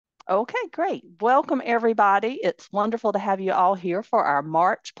Okay, great. Welcome, everybody. It's wonderful to have you all here for our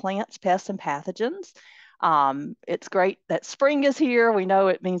March Plants, Pests, and Pathogens. It's great that spring is here. We know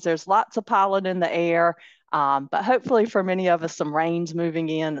it means there's lots of pollen in the air, but hopefully for many of us, some rain's moving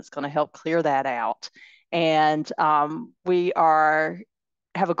in. It's going to help clear that out. And we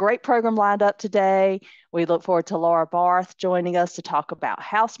have a great program lined up today. We look forward to Laura Barth joining us to talk about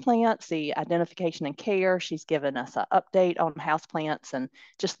houseplants, the identification and care. She's given us an update on houseplants and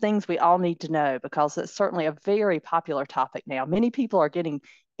just things we all need to know because it's certainly a very popular topic now. Many people are getting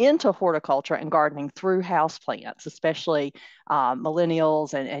into horticulture and gardening through houseplants, especially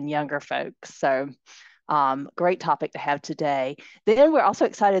millennials and younger folks. So great topic to have today. Then we're also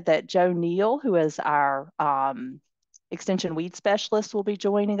excited that Joe Neal, who is our extension weed specialist, will be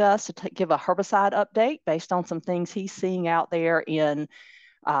joining us to give a herbicide update based on some things he's seeing out there in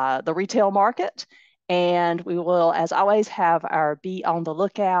the retail market. And we will, as always, have our Be on the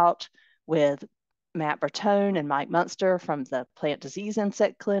Lookout with Matt Bertone and Mike Munster from the Plant Disease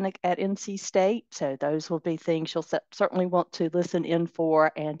Insect Clinic at NC State. So those will be things you'll certainly want to listen in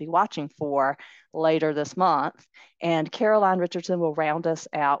for and be watching for later this month. And Caroline Richardson will round us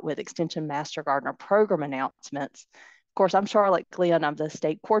out with Extension Master Gardener program announcements. Of course, I'm Charlotte Glen. I'm the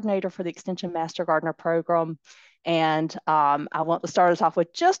state coordinator for the Extension Master Gardener program. And I want to start us off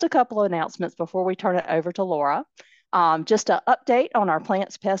with just a couple of announcements before we turn it over to Laura. Just an update on our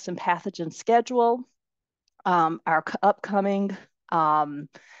plants, pests, and pathogen schedule. Our upcoming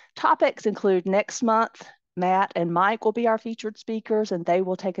topics include next month, Matt and Mike will be our featured speakers, and they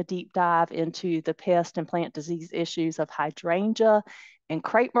will take a deep dive into the pest and plant disease issues of hydrangea and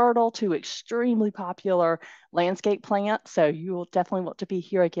crepe myrtle, two extremely popular landscape plants. So you will definitely want to be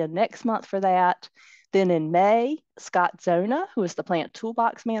here again next month for that. Then in May, Scott Zona, who is the plant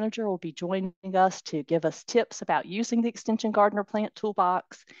toolbox manager, will be joining us to give us tips about using the Extension Gardener plant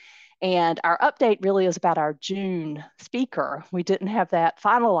toolbox. And our update really is about our June speaker. We didn't have that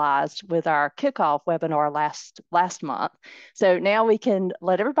finalized with our kickoff webinar last month. So now we can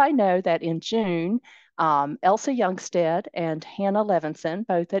let everybody know that in June, Elsa Youngstead and Hannah Levinson,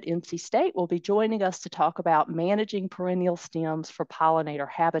 both at NC State, will be joining us to talk about managing perennial stems for pollinator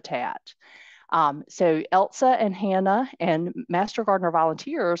habitat. So Elsa and Hannah and Master Gardener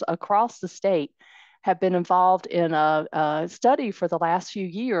volunteers across the state have been involved in a study for the last few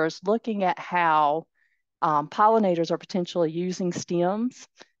years looking at how pollinators are potentially using stems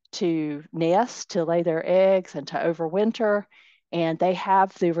to nest, to lay their eggs, and to overwinter. And they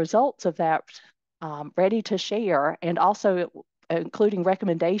have the results of that ready to share, and also including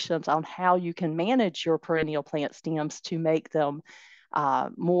recommendations on how you can manage your perennial plant stems to make them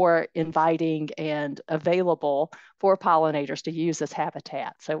more inviting and available for pollinators to use as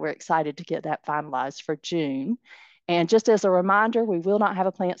habitat. So we're excited to get that finalized for June. And just as a reminder, we will not have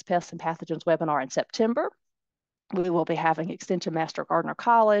a Plants, Pests, and Pathogens webinar in September. We will be having Extension Master Gardener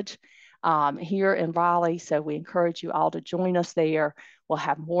College here in Raleigh. So we encourage you all to join us there. We'll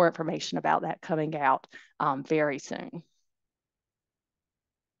have more information about that coming out very soon.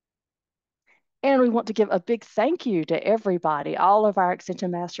 And we want to give a big thank you to everybody, all of our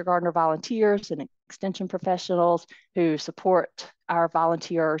Extension Master Gardener volunteers and extension professionals who support our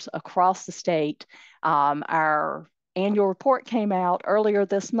volunteers across the state. Our annual report came out earlier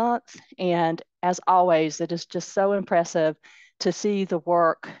this month, and as always, it is just so impressive to see the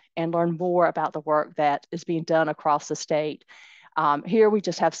work and learn more about the work that is being done across the state. Here we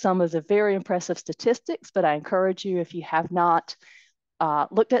just have some of the very impressive statistics, but I encourage you, if you have not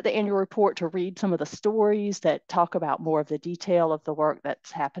looked at the annual report, to read some of the stories that talk about more of the detail of the work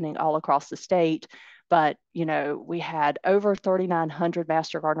that's happening all across the state. But, you know, we had over 3,900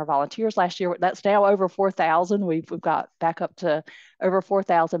 Master Gardener volunteers last year. That's now over 4,000. We've got back up to over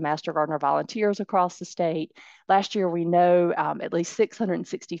 4,000 Master Gardener volunteers across the state. Last year, we know at least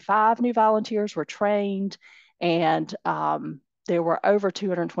 665 new volunteers were trained, and there were over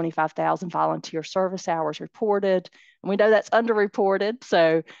 225,000 volunteer service hours reported. And we know that's underreported,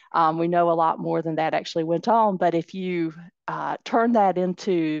 so we know a lot more than that actually went on. But if you turn that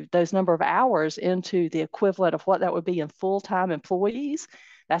into those number of hours into the equivalent of what that would be in full-time employees,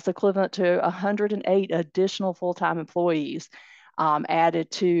 that's equivalent to 108 additional full-time employees added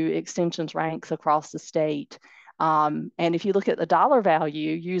to Extension's ranks across the state. And if you look at the dollar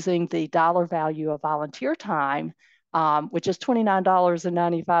value, using the dollar value of volunteer time, which is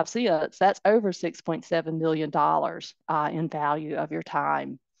 $29.95, that's over $6.7 million in value of your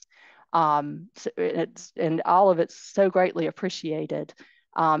time. And all of it's so greatly appreciated.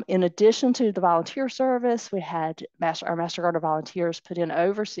 In addition to the volunteer service, we had our Master Gardener volunteers put in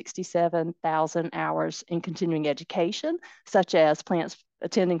over 67,000 hours in continuing education, such as plants,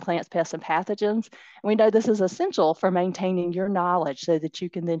 attending plants, pests, and pathogens. And we know this is essential for maintaining your knowledge so that you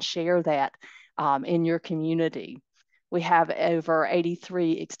can then share that in your community. We have over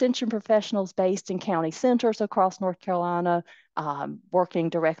 83 extension professionals based in county centers across North Carolina, working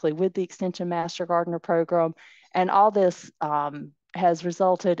directly with the Extension Master Gardener program. And all this has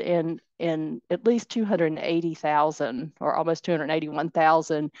resulted in at least 280,000 or almost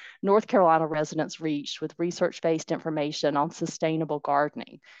 281,000 North Carolina residents reached with research-based information on sustainable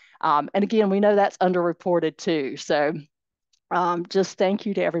gardening. And again, we know that's underreported too. So just thank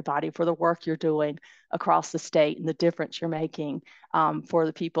you to everybody for the work you're doing across the state and the difference you're making for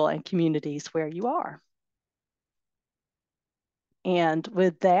the people and communities where you are. And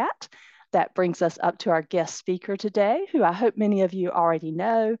with that, that brings us up to our guest speaker today, who I hope many of you already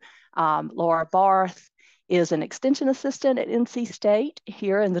know. Laura Barth is an extension assistant at NC State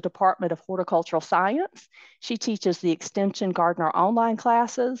here in the Department of Horticultural Science. She teaches the Extension Gardener online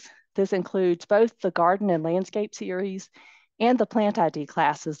classes. This includes both the Garden and Landscape series and the Plant ID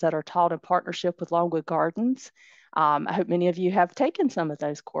classes that are taught in partnership with Longwood Gardens. I hope many of you have taken some of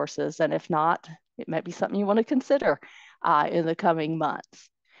those courses, and if not, it might be something you want to consider in the coming months.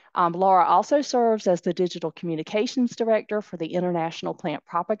 Laura also serves as the Digital Communications Director for the International Plant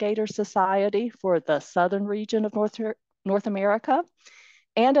Propagators Society for the Southern region of North America,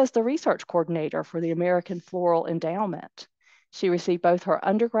 and as the Research Coordinator for the American Floral Endowment. She received both her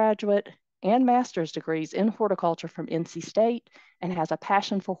undergraduate and master's degrees in horticulture from NC State and has a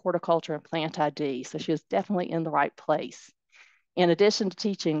passion for horticulture and plant ID, so she is definitely in the right place. In addition to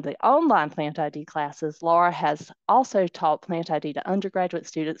teaching the online Plant ID classes, Laura has also taught Plant ID to undergraduate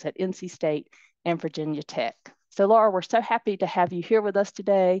students at NC State and Virginia Tech. So Laura, we're so happy to have you here with us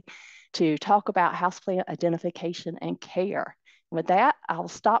today to talk about houseplant identification and care. With that, I'll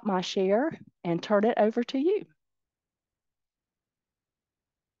stop my share and turn it over to you.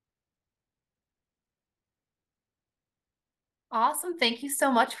 Awesome. Thank you so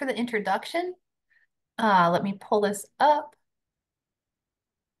much for the introduction. Let me pull this up.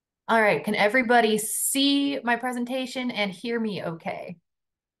 All right. Can everybody see my presentation and hear me okay?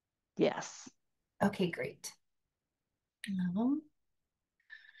 Yes. Okay, great.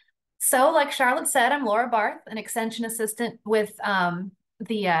 So like Charlotte said, I'm Laura Barth, an extension assistant with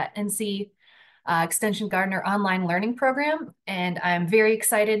the NC Extension Gardener online learning program. And I'm very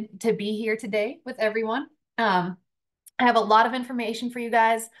excited to be here today with everyone. I have a lot of information for you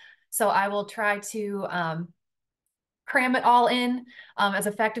guys, so I will try to cram it all in as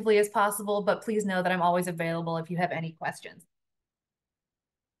effectively as possible, but please know that I'm always available if you have any questions.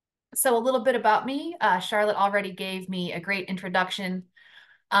 So a little bit about me. Charlotte already gave me a great introduction.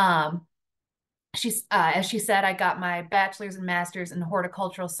 As she said, I got my bachelor's and master's in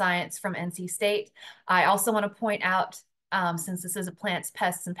horticultural science from NC State. I also want to point out, since this is a plants,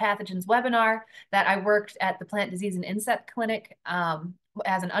 pests, and pathogens webinar, that I worked at the Plant Disease and Insect Clinic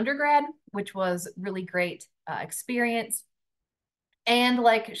as an undergrad, which was really great experience. And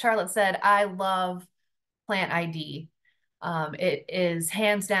like Charlotte said, I love Plant ID. It is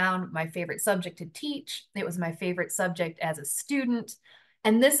hands down my favorite subject to teach. It was my favorite subject as a student.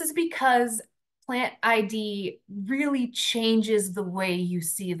 And this is because Plant ID really changes the way you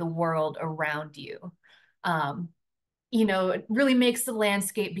see the world around you. It really makes the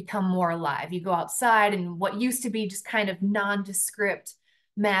landscape become more alive. You go outside and what used to be just kind of nondescript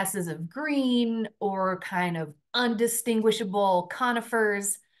masses of green or kind of undistinguishable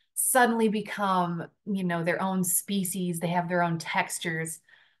conifers suddenly become, their own species. They have their own textures.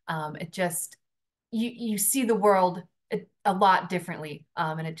 It just, you see the world a lot differently.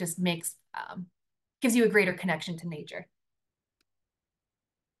 And it just gives you a greater connection to nature.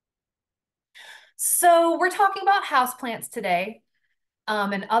 So we're talking about houseplants today.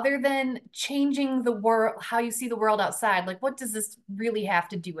 And other than changing the world, how you see the world outside, like what does this really have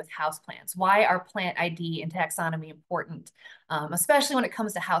to do with houseplants? Why are plant ID and taxonomy important, especially when it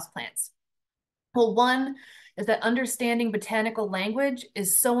comes to houseplants? Well, one is that understanding botanical language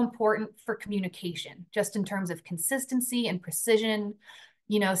is so important for communication, just in terms of consistency and precision.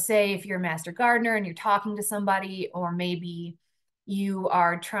 Say if you're a master gardener and you're talking to somebody, or maybe you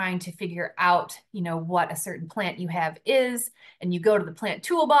are trying to figure out, what a certain plant you have is, and you go to the plant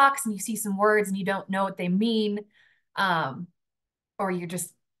toolbox and you see some words and you don't know what they mean, or you're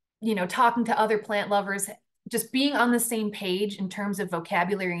just, talking to other plant lovers, just being on the same page in terms of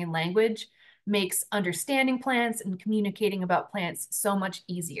vocabulary and language makes understanding plants and communicating about plants so much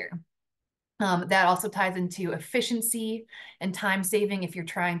easier. That also ties into efficiency and time saving. If you're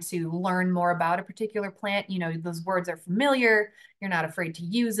trying to learn more about a particular plant, those words are familiar. You're not afraid to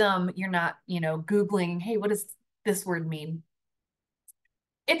use them. You're not, Googling, hey, what does this word mean?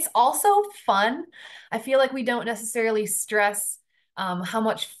 It's also fun. I feel like we don't necessarily stress how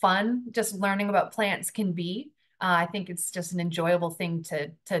much fun just learning about plants can be. I think it's just an enjoyable thing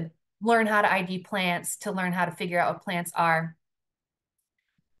to learn how to ID plants, to learn how to figure out what plants are.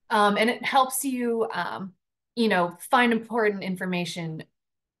 And it helps you, find important information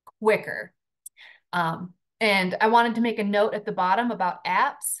quicker. Um, and I wanted to make a note at the bottom about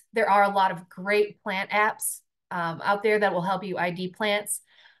apps. There are a lot of great plant apps out there that will help you ID plants,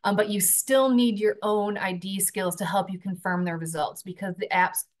 but you still need your own ID skills to help you confirm their results, because the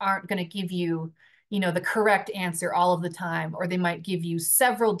apps aren't going to give you, the correct answer all of the time, or they might give you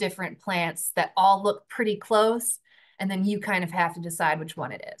several different plants that all look pretty close, and then you kind of have to decide which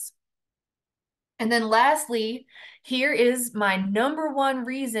one it is. And then lastly, here is my number one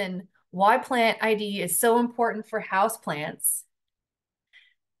reason why plant ID is so important for houseplants.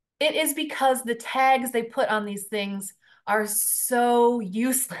 It is because the tags they put on these things are so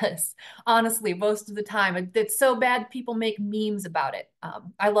useless, honestly, most of the time. It's so bad people make memes about it.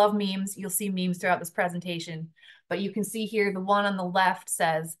 I love memes. You'll see memes throughout this presentation, but you can see here the one on the left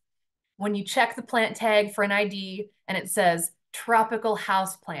says, when you check the plant tag for an ID and it says tropical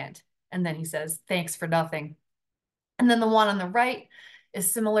houseplant, and then he says, thanks for nothing. And then the one on the right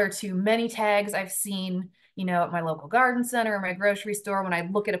is similar to many tags I've seen, at my local garden center or my grocery store. When I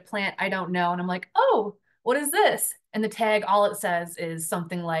look at a plant I don't know, and I'm like, oh, what is this? And the tag, all it says is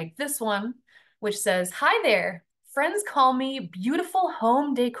something like this one, which says, hi there. Friends call me beautiful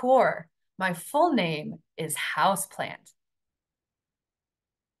home decor. My full name is houseplant.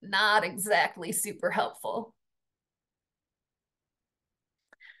 Not exactly super helpful.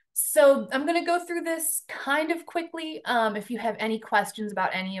 So I'm going to go through this kind of quickly. If you have any questions about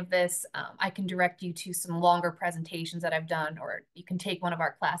any of this, I can direct you to some longer presentations that I've done, or you can take one of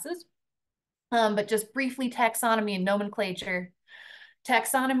our classes. But just briefly, taxonomy and nomenclature.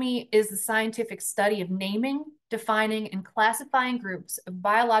 Taxonomy is the scientific study of naming, defining, and classifying groups of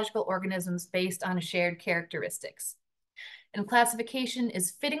biological organisms based on shared characteristics. And classification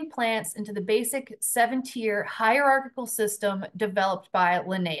is fitting plants into the basic 7-tier hierarchical system developed by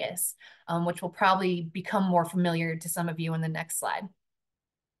Linnaeus, which will probably become more familiar to some of you in the next slide.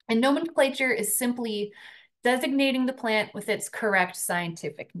 And nomenclature is simply designating the plant with its correct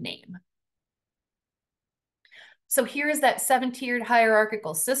scientific name. So here is that 7-tiered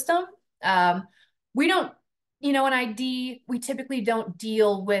hierarchical system. We don't, in ID, we typically don't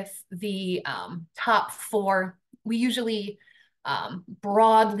deal with the top 4. We usually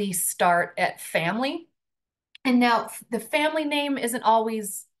broadly start at family. And now the family name isn't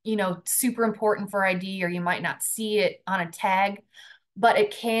always, super important for ID, or you might not see it on a tag, but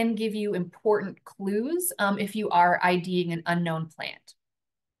it can give you important clues if you are IDing an unknown plant.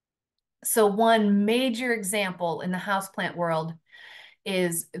 So one major example in the houseplant world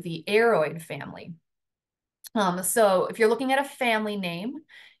is the aroid family. So if you're looking at a family name,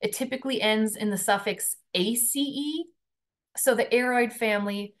 it typically ends in the suffix ace. So the aroid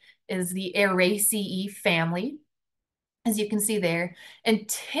family is the Araceae family, as you can see there. And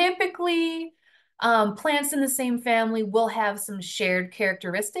typically, plants in the same family will have some shared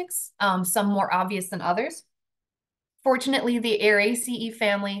characteristics, some more obvious than others. Fortunately, the Araceae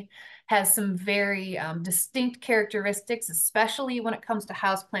family has some very distinct characteristics, especially when it comes to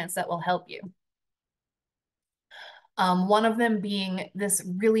houseplants that will help you. One of them being this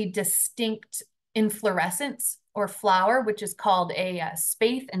really distinct inflorescence or flower, which is called a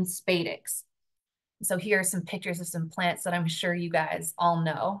spathe and spadix. So here are some pictures of some plants that I'm sure you guys all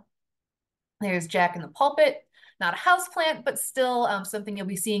know. There's Jack in the Pulpit, not a house plant, but still something you'll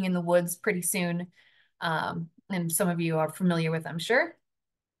be seeing in the woods pretty soon. And some of you are familiar with, I'm sure.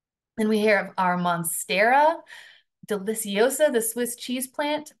 Then we have our Monstera deliciosa, the Swiss cheese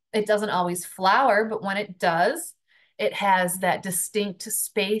plant. It doesn't always flower, but when it does, it has that distinct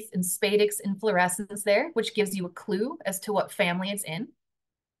spathe and spadix inflorescence there, which gives you a clue as to what family it's in.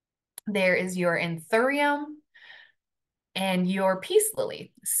 There is your anthurium and your peace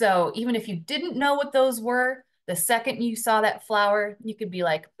lily. So even if you didn't know what those were, the second you saw that flower, you could be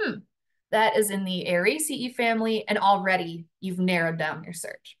like, that is in the Araceae family, and already you've narrowed down your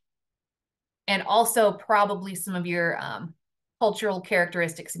search. And also probably some of your cultural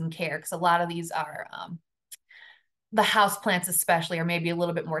characteristics and care, because a lot of these are the house plants especially are maybe a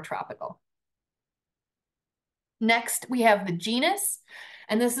little bit more tropical. Next, we have the genus,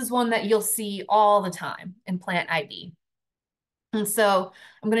 and this is one that you'll see all the time in plant ID. And so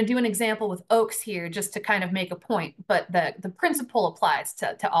I'm going to do an example with oaks here just to kind of make a point, but the principle applies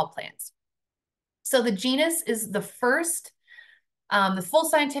to all plants. So the genus is the first The full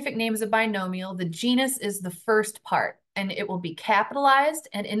scientific name is a binomial. The genus is the first part, and it will be capitalized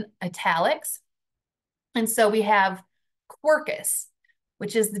and in italics. And so we have Quercus,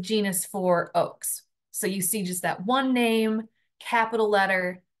 which is the genus for oaks. So you see just that one name, capital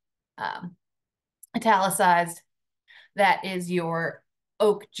letter, italicized. That is your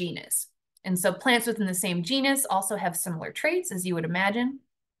oak genus. And so plants within the same genus also have similar traits, as you would imagine.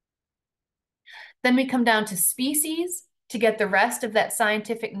 Then we come down to species to get the rest of that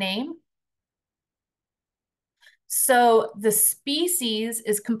scientific name. So the species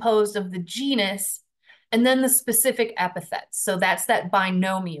is composed of the genus and then the specific epithets. So that's that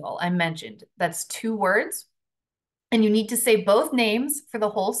binomial I mentioned. That's 2 words. And you need to say both names for the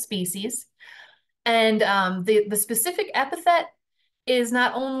whole species. And the specific epithet is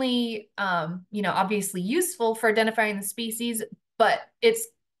not only, obviously useful for identifying the species, but it's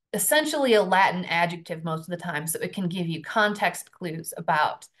essentially a Latin adjective most of the time. So it can give you context clues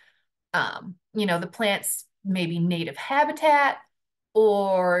about, the plant's maybe native habitat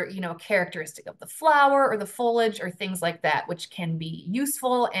or, a characteristic of the flower or the foliage or things like that, which can be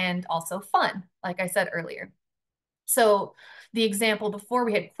useful and also fun, like I said earlier. So the example before,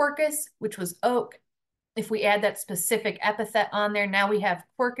 we had Quercus, which was oak. If we add that specific epithet on there, now we have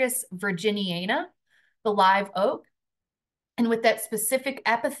Quercus virginiana, the live oak. And with that specific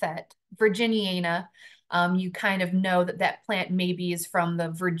epithet, virginiana, you kind of know that that plant maybe is from the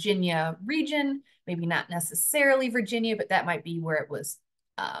Virginia region, maybe not necessarily Virginia, but that might be where it was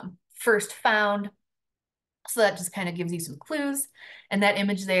first found. So that just kind of gives you some clues. And that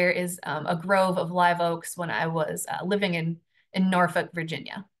image there is a grove of live oaks when I was living in Norfolk,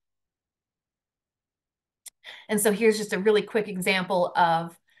 Virginia. And so here's just a really quick example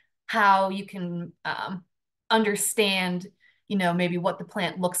of how you can understand, maybe what the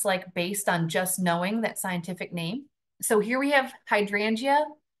plant looks like based on just knowing that scientific name. So here we have Hydrangea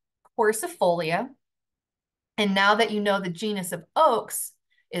quercifolia. And now that you know the genus of oaks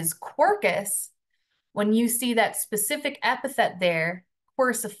is Quercus, when you see that specific epithet there,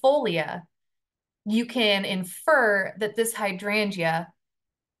 quercifolia, you can infer that this hydrangea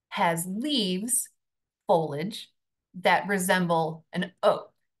has leaves, foliage, that resemble an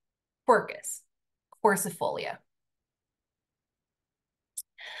oak, Quercus, quercifolia.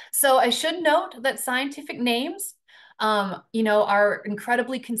 So I should note that scientific names, are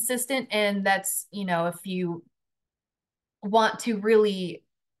incredibly consistent, and that's, if you want to really,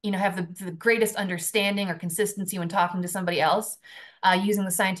 have the greatest understanding or consistency when talking to somebody else, using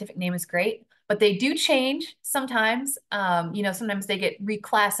the scientific name is great. But they do change sometimes. Sometimes they get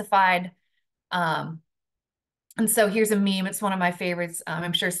reclassified. And so here's a meme. It's one of my favorites.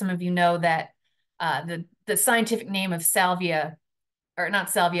 I'm sure some of you know that the scientific name of salvia, or not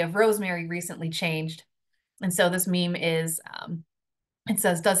salvia, of rosemary recently changed. And so this meme is, it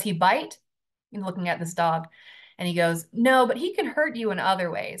says, "Does he bite?" You're looking at this dog. And he goes, "No, but he can hurt you in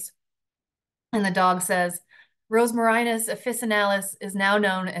other ways." And the dog says, "Rosmarinus officinalis is now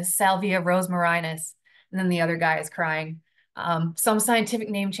known as Salvia rosmarinus." And then the other guy is crying. Some scientific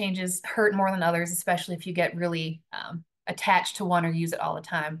name changes hurt more than others, especially if you get really attached to one or use it all the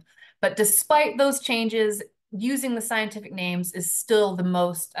time. But despite those changes, using the scientific names is still the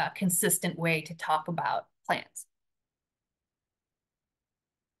most consistent way to talk about plants.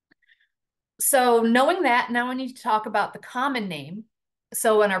 So knowing that, now I need to talk about the common name.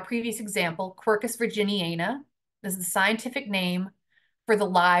 So in our previous example, Quercus virginiana is the scientific name for the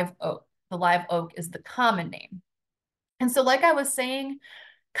live oak. The live oak is the common name. And so like I was saying,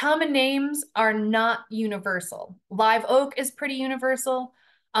 common names are not universal. Live oak is pretty universal,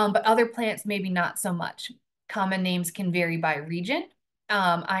 but other plants maybe not so much. Common names can vary by region.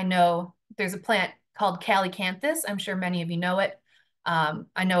 I know there's a plant called Calycanthus. I'm sure many of you know it.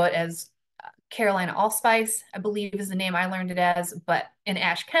 I know it as Carolina allspice, I believe is the name I learned it as, but in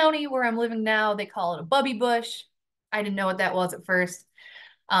Ashe County, where I'm living now, they call it a bubby bush. I didn't know what that was at first.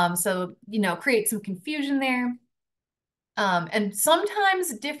 So, create some confusion there. And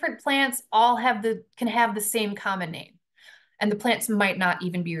sometimes different plants all can have the same common name, and the plants might not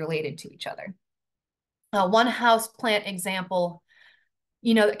even be related to each other. One house plant example,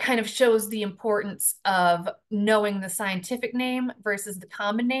 that kind of shows the importance of knowing the scientific name versus the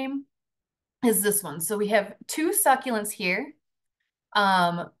common name is this one. So we have 2 succulents here.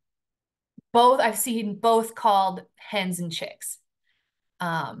 I've seen both called hens and chicks,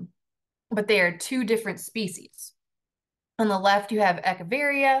 but they are 2 different species. On the left, you have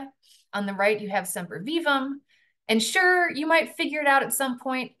Echeveria. On the right, you have Sempervivum. And sure, you might figure it out at some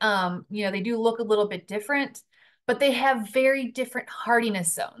point. They do look a little bit different, but they have very different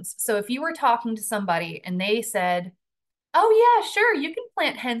hardiness zones. So if you were talking to somebody and they said, Oh yeah, sure. You can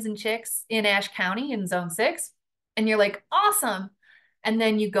plant hens and chicks in Ashe County in Zone 6. And you're like, awesome. And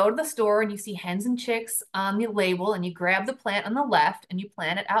then you go to the store and you see hens and chicks on the label and you grab the plant on the left and you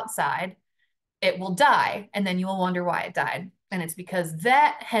plant it outside. It will die. And then you will wonder why it died. And it's because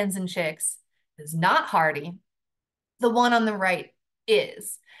that hens and chicks is not hardy. The one on the right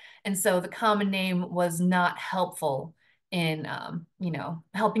is. And so the common name was not helpful in,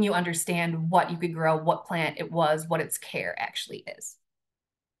 helping you understand what you could grow, what plant it was, what its care actually is.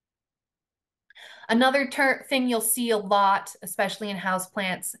 Another thing you'll see a lot, especially in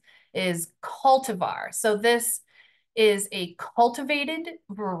houseplants, is cultivar. So this is a cultivated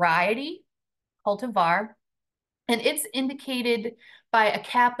variety, cultivar, and it's indicated by a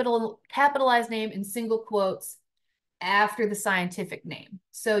capitalized name in single quotes after the scientific name.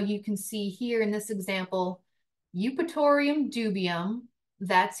 So you can see here in this example, Eupatorium dubium,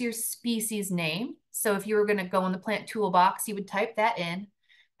 that's your species name. So if you were going to go in the plant toolbox, you would type that in.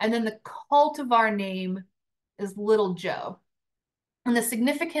 And then the cultivar name is Little Joe. And the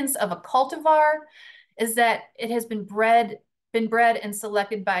significance of a cultivar is that it has been bred and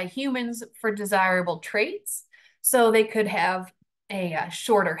selected by humans for desirable traits. So they could have a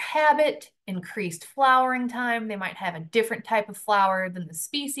shorter habit, increased flowering time. They might have a different type of flower than the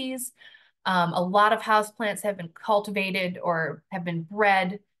species. A lot of houseplants have been cultivated or have been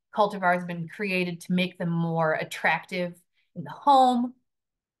bred. Cultivars have been created to make them more attractive in the home.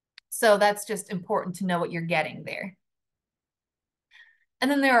 So that's just important to know what you're getting there.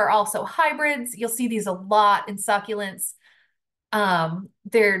 And then there are also hybrids. You'll see these a lot in succulents.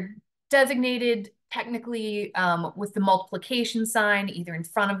 They're designated technically with the multiplication sign, either in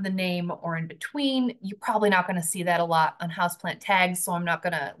front of the name or in between. You're probably not going to see that a lot on houseplant tags, so I'm not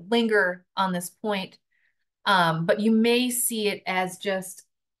going to linger on this point. But you may see it as just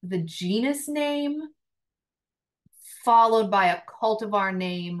the genus name followed by a cultivar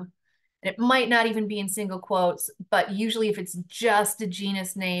name. And it might not even be in single quotes, but usually if it's just a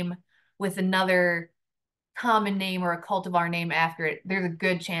genus name with another common name or a cultivar name after it, there's a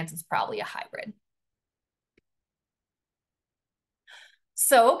good chance it's probably a hybrid.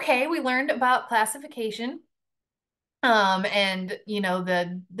 So, okay, we learned about classification, and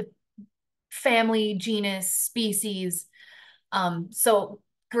the family, genus, species. So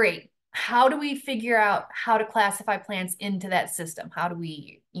great. How do we figure out how to classify plants into that system? How do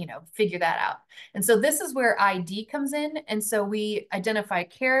we, figure that out? And so this is where ID comes in. And so we identify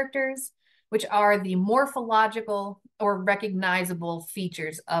characters, which are the morphological or recognizable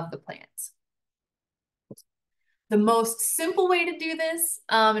features of the plants. The most simple way to do this,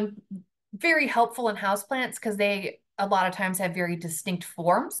 and very helpful in houseplants because they a lot of times have very distinct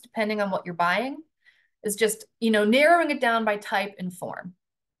forms depending on what you're buying, is just, narrowing it down by type and form.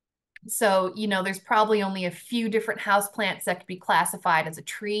 So, there's probably only a few different houseplants that could be classified as a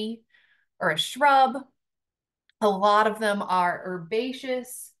tree or a shrub. A lot of them are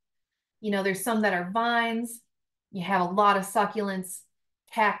herbaceous. There's some that are vines. You have a lot of succulents,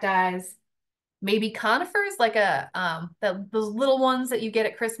 cacti, maybe conifers, like those little ones that you get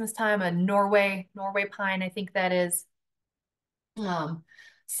at Christmas time, a Norway pine, I think that is.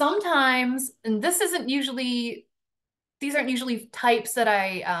 Sometimes, and these aren't usually types that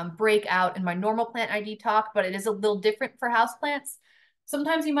I break out in my normal plant ID talk, but it is a little different for houseplants.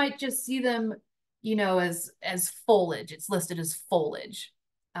 Sometimes you might just see them, as foliage. It's listed as foliage,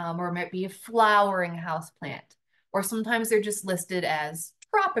 or it might be a flowering houseplant, or sometimes they're just listed as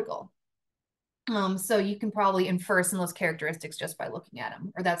tropical. So you can probably infer some of those characteristics just by looking at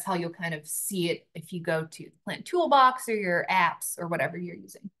them, or that's how you'll kind of see it if you go to the plant toolbox or your apps or whatever you're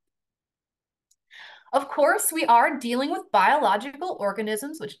using. Of course, we are dealing with biological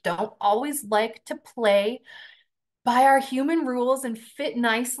organisms, which don't always like to play by our human rules and fit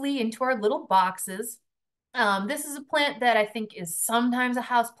nicely into our little boxes. This is a plant that I think is sometimes a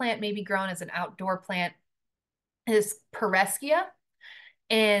house plant, maybe grown as an outdoor plant, is Pereschia.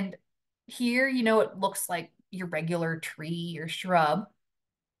 And here, it looks like your regular tree or shrub.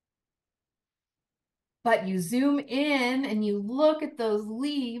 But you zoom in and you look at those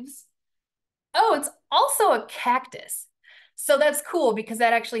leaves. Oh, it's also a cactus. So that's cool because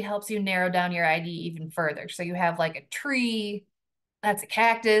that actually helps you narrow down your ID even further. So you have like a tree, that's a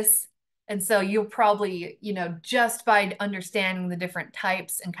cactus. And so you'll probably, just by understanding the different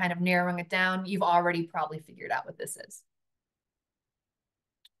types and kind of narrowing it down, you've already probably figured out what this is.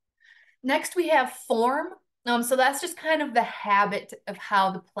 Next, we have form. So that's just kind of the habit of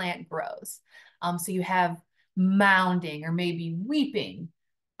how the plant grows. So you have mounding or maybe weeping,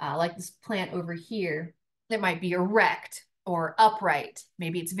 like this plant over here. It might be erect or upright.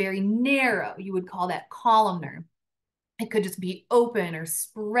 Maybe it's very narrow. You would call that columnar. It could just be open or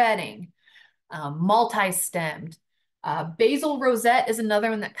spreading, multi-stemmed. Basal rosette is another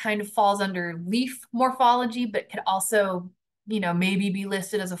one that kind of falls under leaf morphology, but could also, maybe be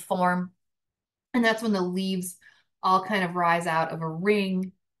listed as a form. And that's when the leaves all kind of rise out of a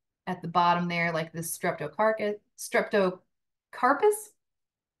ring at the bottom there, like this streptocarpus.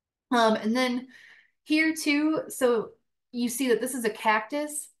 And then here too, so you see that this is a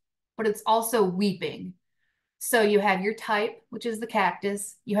cactus, but it's also weeping. So you have your type, which is the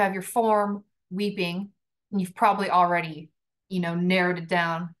cactus. You have your form, weeping, and you've probably already, narrowed it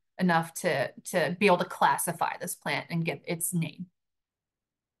down enough to be able to classify this plant and get its name.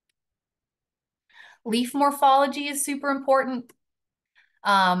 Leaf morphology is super important.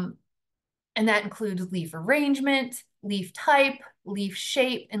 And that includes leaf arrangement, leaf type, leaf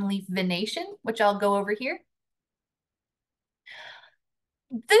shape, and leaf venation, which I'll go over here.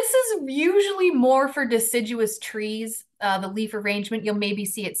 This is usually more for deciduous trees. The leaf arrangement, you'll maybe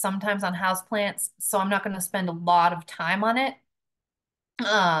see it sometimes on houseplants, so I'm not going to spend a lot of time on it.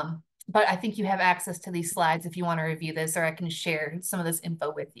 But I think you have access to these slides if you want to review this, or I can share some of this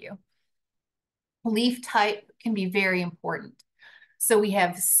info with you. Leaf type can be very important. So we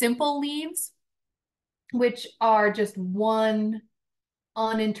have simple leaves, which are just one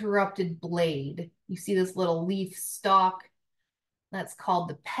uninterrupted blade. You see this little leaf stalk? That's called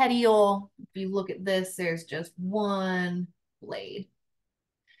the petiole. If you look at this, there's just one blade.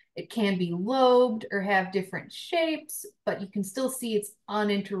 It can be lobed or have different shapes, but you can still see it's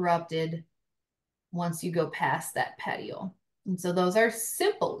uninterrupted once you go past that petiole. And so those are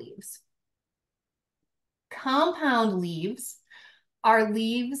simple leaves. Compound leaves are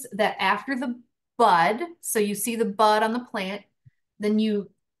leaves that after the bud, so you see the bud on the plant, then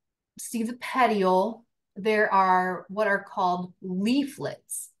you see the petiole, there are what are called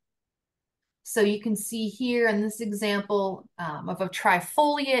leaflets. So you can see here in this example of a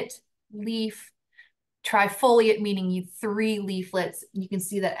trifoliate leaf, trifoliate meaning 3 leaflets. You can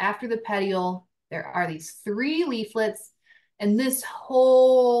see that after the petiole, there are these 3 leaflets, and this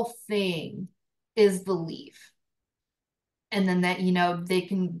whole thing is the leaf. And then that, they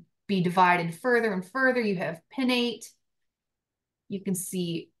can be divided further and further. You have pinnate. You can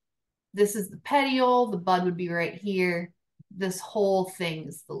see this is the petiole. The bud would be right here. This whole thing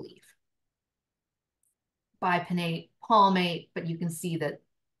is the leaf. Bipinnate, palmate, but you can see that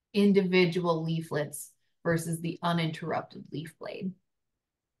individual leaflets versus the uninterrupted leaf blade.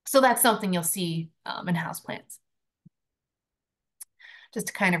 So that's something you'll see in houseplants. Just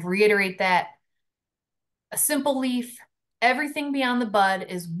to kind of reiterate that, a simple leaf, everything beyond the bud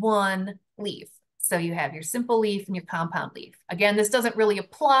is one leaf. So you have your simple leaf and your compound leaf. Again, this doesn't really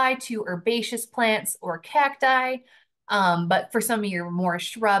apply to herbaceous plants or cacti, but for some of your more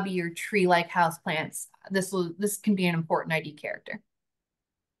shrubby or tree-like houseplants, this can be an important ID character.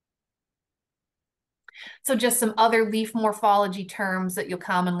 So just some other leaf morphology terms that you'll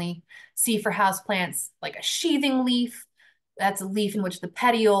commonly see for houseplants, like a sheathing leaf. That's a leaf in which the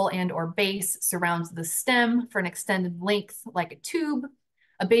petiole and or base surrounds the stem for an extended length like a tube.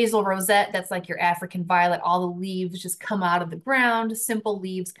 A basal rosette, that's like your African violet. All the leaves just come out of the ground, simple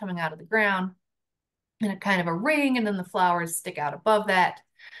leaves coming out of the ground in a kind of a ring, and then the flowers stick out above that.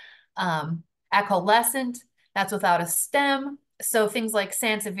 Acaulescent, that's without a stem. So things like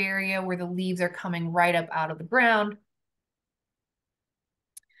Sansevieria, where the leaves are coming right up out of the ground.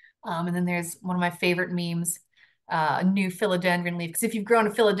 And then there's one of my favorite memes, a new philodendron leaf. Because if you've grown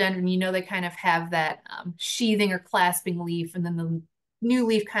a philodendron, you know they kind of have that sheathing or clasping leaf, and then the new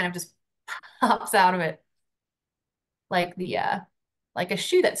leaf kind of just pops out of it like like a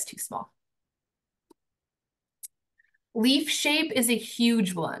shoe that's too small. Leaf shape is a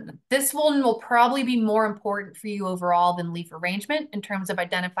huge one. This one will probably be more important for you overall than leaf arrangement in terms of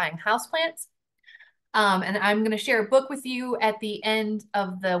identifying houseplants. And I'm going to share a book with you at the end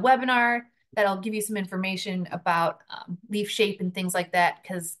of the webinar that'll give you some information about leaf shape and things like that,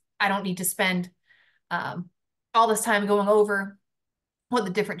 because I don't need to spend all this time going over what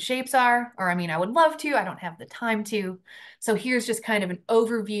the different shapes are, or I mean, I would love to, I don't have the time to. So here's just kind of an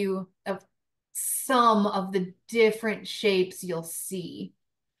overview of some of the different shapes you'll see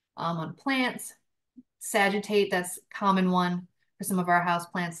on plants. Sagittate, that's a common one for some of our house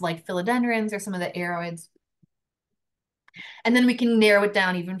plants like philodendrons or some of the aroids. And then we can narrow it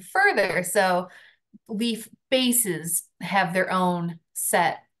down even further. So leaf bases have their own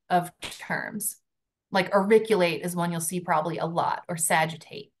set of terms. Like auriculate is one you'll see probably a lot, or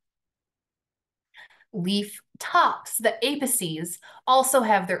sagittate. Leaf tops, the apices, also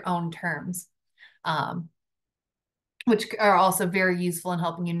have their own terms, which are also very useful in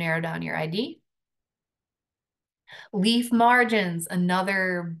helping you narrow down your ID. Leaf margins,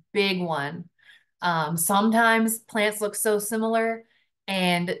 another big one. Sometimes plants look so similar,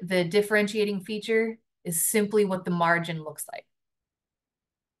 and the differentiating feature is simply what the margin looks like.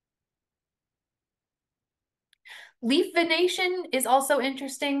 Leaf venation is also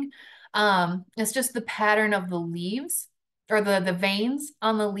interesting. It's just the pattern of the leaves or the veins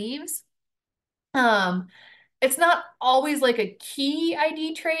on the leaves. Um, it's not always like a key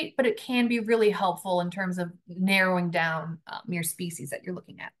ID trait, but it can be really helpful in terms of narrowing down your species that you're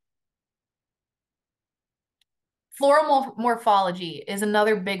looking at. Floral morphology is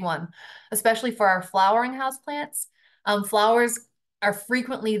another big one, especially for our flowering houseplants. Flowers are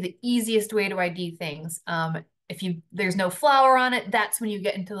frequently the easiest way to ID things. If there's no flower on it, that's when you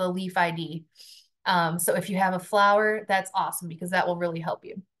get into the leaf ID. So if you have a flower, that's awesome because that will really help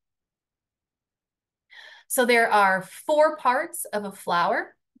you. So there are four parts of a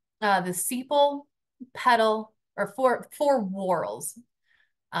flower: the sepal, petal, or four whorls,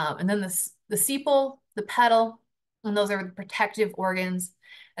 and then the sepal, the petal, and those are the protective organs.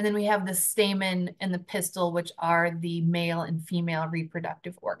 And then we have the stamen and the pistil, which are the male and female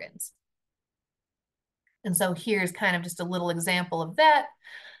reproductive organs. And so here's kind of just a little example of that.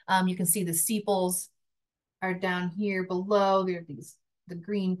 You can see the sepals are down here below. There are the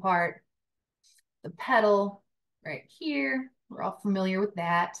green part, the petal right here. We're all familiar with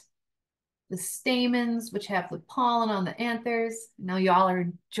that. The stamens, which have the pollen on the anthers. I know y'all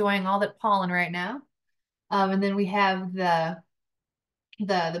are enjoying all that pollen right now. And then we have the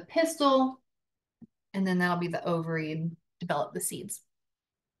pistil, and then that'll be the ovary and develop the seeds.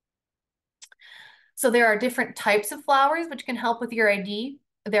 So there are different types of flowers which can help with your ID.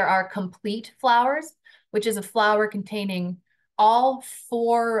 There are complete flowers, which is a flower containing all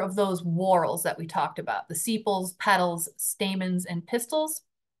four of those whorls that we talked about: the sepals, petals, stamens, and pistils.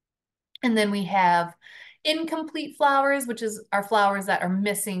 And then we have incomplete flowers, which are flowers that are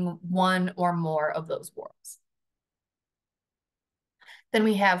missing one or more of those whorls. Then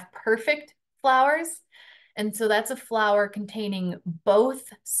we have perfect flowers. And so that's a flower containing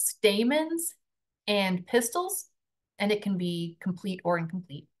both stamens and pistils, and it can be complete or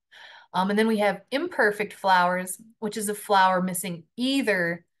incomplete. And then we have imperfect flowers, which is a flower missing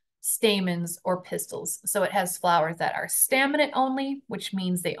either stamens or pistils. So it has flowers that are staminate only, which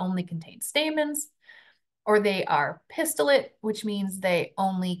means they only contain stamens, or they are pistillate, which means they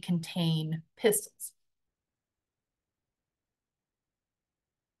only contain pistils.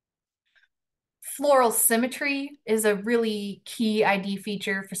 Floral symmetry is a really key ID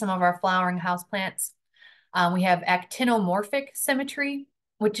feature for some of our flowering houseplants. We have actinomorphic symmetry,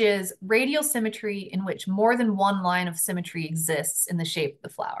 which is radial symmetry in which more than one line of symmetry exists in the shape of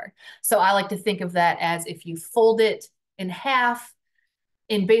the flower. So I like to think of that as if you fold it in half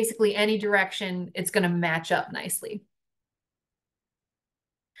in basically any direction, it's going to match up nicely.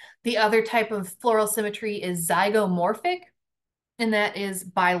 The other type of floral symmetry is zygomorphic, and that is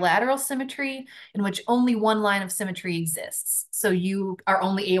bilateral symmetry in which only one line of symmetry exists. So you are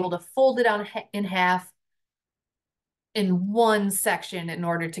only able to fold it in half in one section in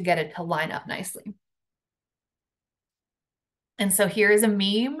order to get it to line up nicely. And so here is a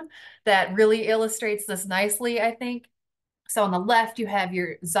meme that really illustrates this nicely, I think. So on the left, you have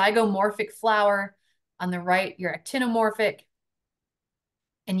your zygomorphic flower. On the right, your actinomorphic.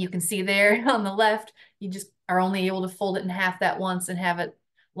 And you can see there on the left, you just are only able to fold it in half that once and have it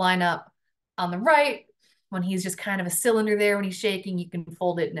line up. On the right, when he's just kind of a cylinder there, when he's shaking, you can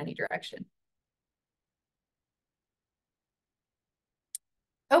fold it in any direction.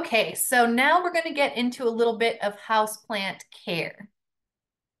 Okay, so now we're going to get into a little bit of houseplant care.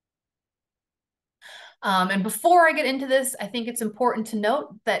 And before I get into this, I think it's important to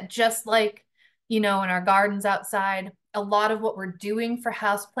note that just like, in our gardens outside, a lot of what we're doing for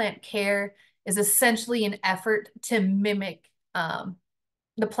houseplant care is essentially an effort to mimic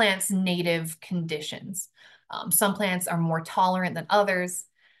the plant's native conditions. Some plants are more tolerant than others,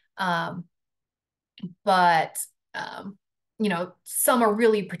 but some are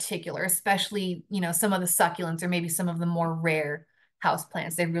really particular, especially, some of the succulents or maybe some of the more rare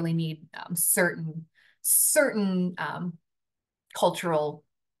houseplants. They really need certain cultural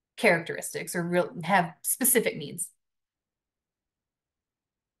characteristics or have specific needs.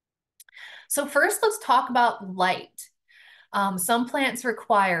 So first, let's talk about light. Some plants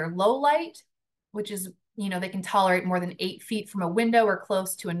require low light, which is, they can tolerate more than 8 feet from a window or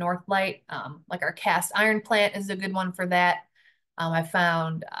close to a north light. Like our cast iron plant is a good one for that. I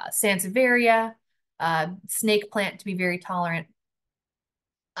found Sansevieria, snake plant to be very tolerant.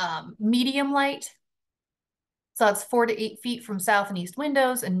 Medium light, so that's 4 to 8 feet from south and east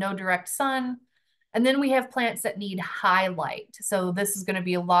windows and no direct sun. And then we have plants that need high light. So this is going to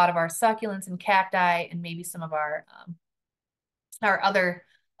be a lot of our succulents and cacti and maybe some of our other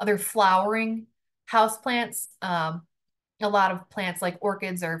flowering houseplants. A lot of plants like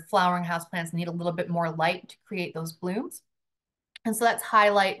orchids or flowering houseplants need a little bit more light to create those blooms. And so that's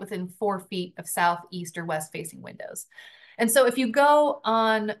highlight within 4 feet of south, east, or west facing windows. And so if you go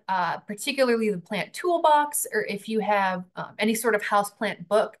on particularly the plant toolbox, or if you have any sort of houseplant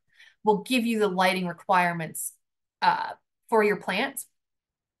book, will give you the lighting requirements for your plants.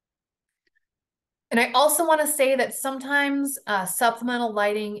 And I also want to say that sometimes supplemental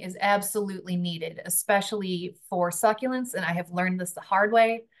lighting is absolutely needed, especially for succulents. And I have learned this the hard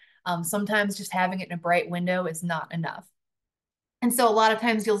way. Sometimes just having it in a bright window is not enough. And so a lot of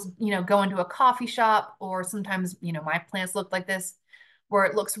times you'll go into a coffee shop, or sometimes, my plants look like this, where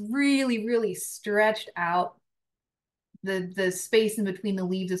it looks really, really stretched out. The space in between the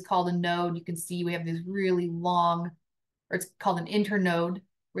leaves is called a node. You can see we have these really long, or it's called an internode,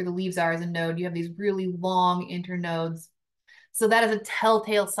 where the leaves are as a node. You have these really long internodes. So that is a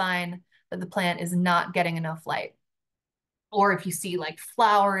telltale sign that the plant is not getting enough light. Or if you see like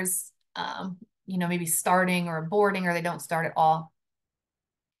flowers, maybe starting or aborting, or they don't start at all.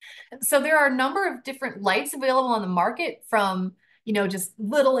 So there are a number of different lights available on the market, from just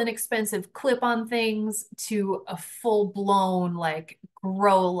little inexpensive clip-on things to a full-blown like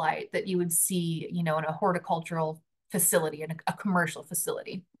grow light that you would see, in a horticultural facility, in a commercial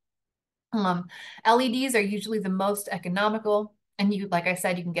facility. LEDs are usually the most economical, and like I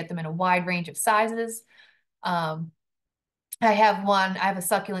said, you can get them in a wide range of sizes. I have a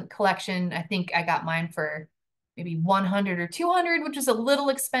succulent collection. I think I got mine for maybe 100 or 200, which is a little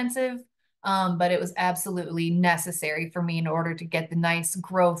expensive, but it was absolutely necessary for me in order to get the nice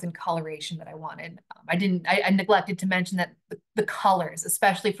growth and coloration that I wanted. I neglected to mention that the colors,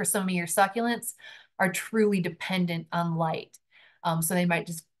 especially for some of your succulents, are truly dependent on light. So they might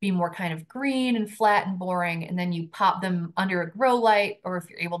just be more kind of green and flat and boring, and then you pop them under a grow light, or if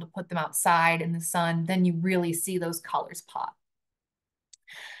you're able to put them outside in the sun, then you really see those colors pop.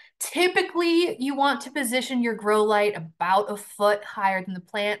 Typically, you want to position your grow light about a foot higher than the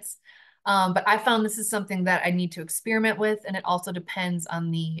plants, but I found this is something that I need to experiment with, and it also depends on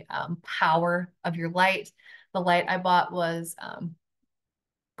the power of your light. The light I bought was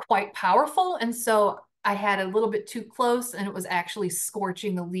quite powerful, and so I had a little bit too close, and it was actually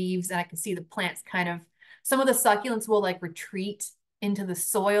scorching the leaves, and I could see the plants some of the succulents will like retreat into the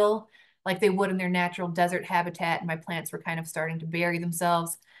soil like they would in their natural desert habitat, and my plants were kind of starting to bury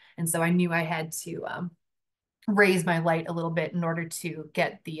themselves. And so I knew I had to raise my light a little bit in order to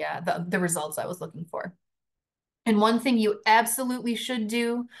get the results I was looking for. And one thing you absolutely should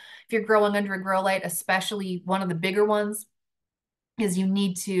do if you're growing under a grow light, especially one of the bigger ones, is you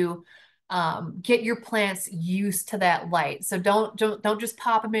need to get your plants used to that light. So don't just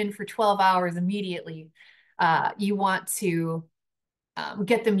pop them in for 12 hours immediately. You want to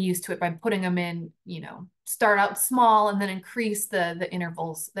get them used to it by putting them in, start out small and then increase the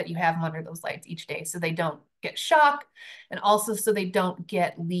intervals that you have them under those lights each day, so they don't get shock, and also so they don't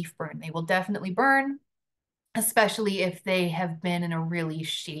get leaf burn. They will definitely burn, especially if they have been in a really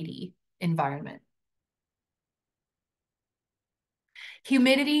shady environment.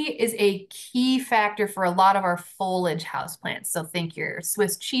 Humidity is a key factor for a lot of our foliage houseplants. So think your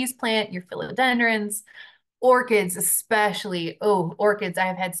Swiss cheese plant, your philodendrons, orchids especially. Oh, orchids, I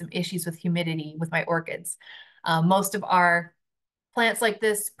have had some issues with humidity with my orchids. Most of our plants like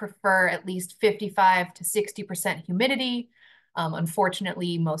this prefer at least 55 to 60% humidity.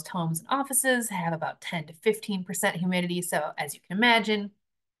 Unfortunately, most homes and offices have about 10 to 15% humidity. So as you can imagine,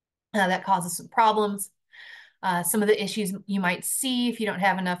 that causes some problems. Some of the issues you might see if you don't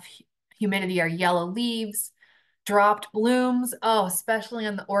have enough humidity are yellow leaves, dropped blooms. Oh, especially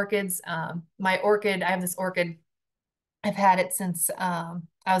on the orchids. I have this orchid, I've had it since I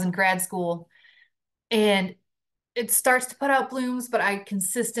was in grad school, and it starts to put out blooms, but I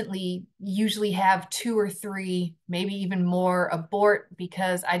consistently usually have 2 or 3, maybe even more abort,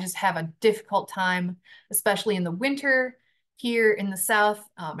 because I just have a difficult time, especially in the winter here in the South,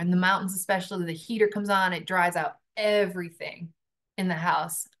 in the mountains, especially. The heater comes on, it dries out everything in the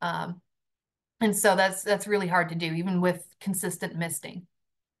house. And so that's really hard to do, even with consistent misting.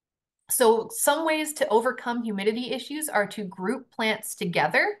 So some ways to overcome humidity issues are to group plants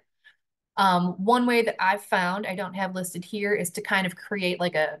together. One way that I've found, I don't have listed here, is to kind of create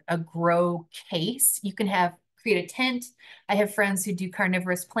like a grow case. You can create a tent. I have friends who do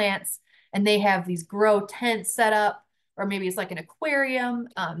carnivorous plants, and they have these grow tents set up, or maybe it's like an aquarium.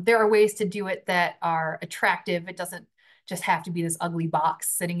 There are ways to do it that are attractive. It doesn't just have to be this ugly box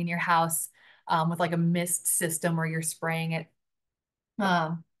sitting in your house. with like a mist system where you're spraying it.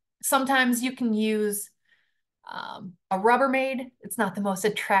 Sometimes you can use a Rubbermaid. It's not the most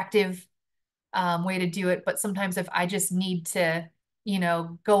attractive way to do it, but sometimes if I just need to,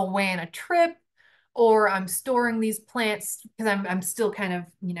 go away on a trip, or I'm storing these plants because I'm still kind of,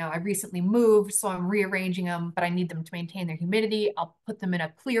 I recently moved, so I'm rearranging them, but I need them to maintain their humidity. I'll put them in a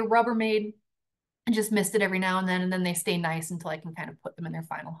clear Rubbermaid and just mist it every now and then they stay nice until I can kind of put them in their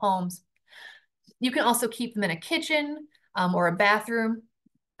final homes. You can also keep them in a kitchen or a bathroom,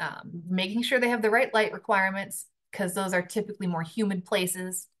 making sure they have the right light requirements because those are typically more humid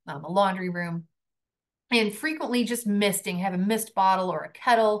places, a laundry room. And frequently just misting, have a mist bottle or a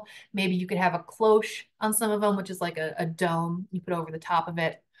kettle. Maybe you could have a cloche on some of them, which is like a dome you put over the top of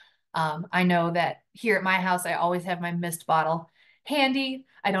it. I know that here at my house, I always have my mist bottle handy.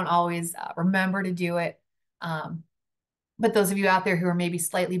 I don't always remember to do it. But those of you out there who are maybe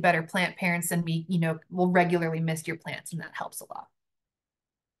slightly better plant parents than me, will regularly mist your plants, and that helps a lot.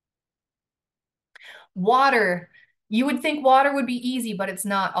 Water. You would think water would be easy, but it's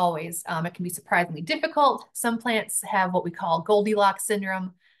not always. It can be surprisingly difficult. Some plants have what we call Goldilocks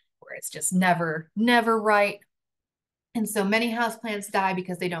syndrome, where it's just never right. And so many houseplants die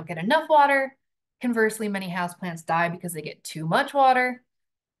because they don't get enough water. Conversely, many houseplants die because they get too much water.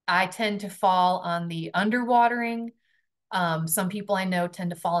 I tend to fall on the underwatering. Some people I know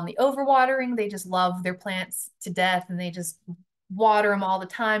tend to fall on the overwatering. They just love their plants to death and they just water them all the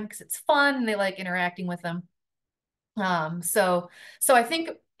time because it's fun and they like interacting with them. So I think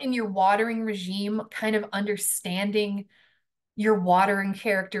in your watering regime, kind of understanding your watering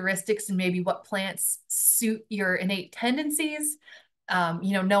characteristics and maybe what plants suit your innate tendencies,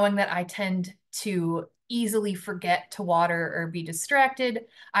 knowing that I tend to easily forget to water or be distracted,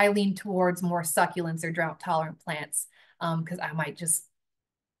 I lean towards more succulents or drought tolerant plants because I might just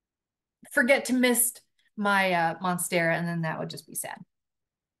forget to mist my Monstera and then that would just be sad.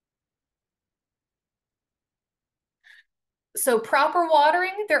 So proper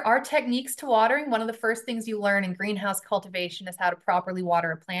watering, there are techniques to watering. One of the first things you learn in greenhouse cultivation is how to properly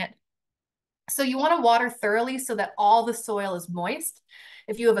water a plant. So you want to water thoroughly so that all the soil is moist.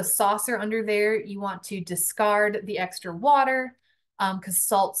 If you have a saucer under there, you want to discard the extra water because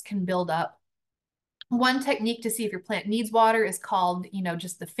salts can build up. One technique to see if your plant needs water is called,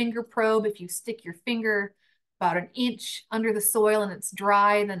 just the finger probe. If you stick your finger about an inch under the soil and it's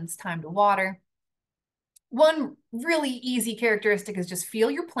dry, then it's time to water. One really easy characteristic is just feel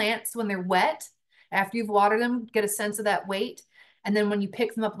your plants when they're wet. After you've watered them, get a sense of that weight. And then when you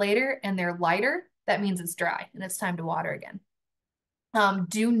pick them up later and they're lighter, that means it's dry and it's time to water again.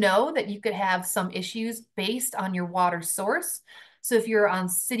 Do know that you could have some issues based on your water source. So if you're on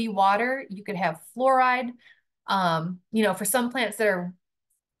city water, you could have fluoride. For some plants that are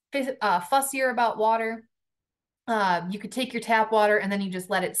fussier about water, you could take your tap water and then you just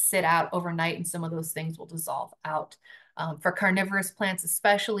let it sit out overnight and some of those things will dissolve out. For carnivorous plants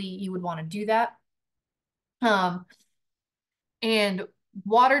especially, you would want to do that. And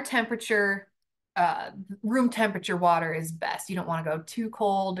water temperature, room temperature water is best. You don't want to go too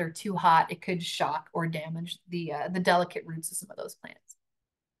cold or too hot. It could shock or damage the delicate roots of some of those plants.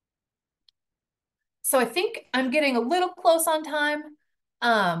 So I think I'm getting a little close on time.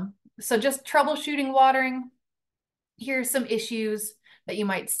 So just troubleshooting watering. Here's some issues that you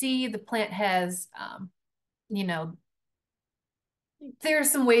might see. The plant has, there are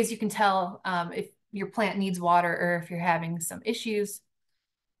some ways you can tell if your plant needs water or if you're having some issues.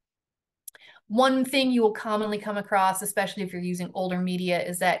 One thing you will commonly come across, especially if you're using older media,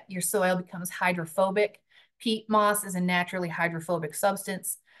 is that your soil becomes hydrophobic. Peat moss is a naturally hydrophobic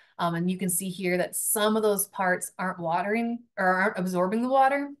substance. And you can see here that some of those parts aren't watering or aren't absorbing the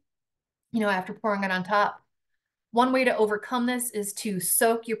water, after pouring it on top. One way to overcome this is to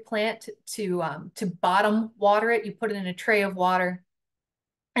soak your plant to bottom water it. You put it in a tray of water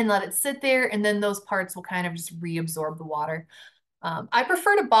and let it sit there, and then those parts will kind of just reabsorb the water. I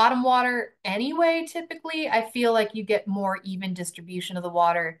prefer to bottom water anyway, typically. I feel like you get more even distribution of the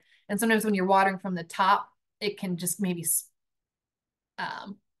water. And sometimes when you're watering from the top, it can just maybe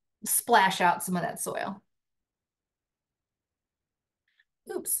splash out some of that soil.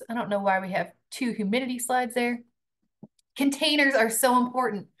 Oops, I don't know why we have two humidity slides there. Containers are so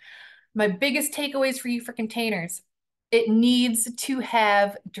important. My biggest takeaways for you for containers, it needs to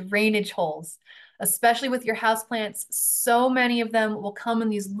have drainage holes, especially with your houseplants. So many of them will come in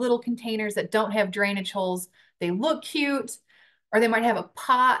these little containers that don't have drainage holes. They look cute, or they might have a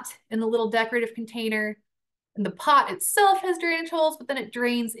pot in the little decorative container. And the pot itself has drainage holes, but then it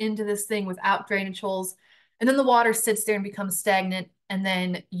drains into this thing without drainage holes. And then the water sits there and becomes stagnant. And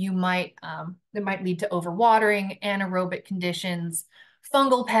then you might, it might lead to overwatering, anaerobic conditions,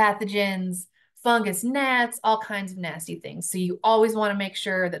 fungal pathogens, fungus gnats, all kinds of nasty things. So you always want to make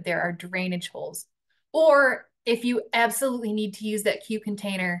sure that there are drainage holes. Or if you absolutely need to use that Q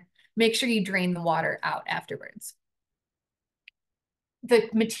container, make sure you drain the water out afterwards. The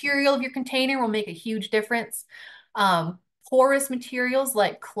material of your container will make a huge difference. Porous materials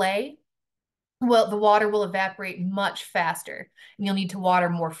like clay, well, the water will evaporate much faster, and you'll need to water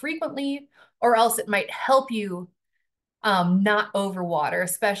more frequently, or else it might help you not overwater,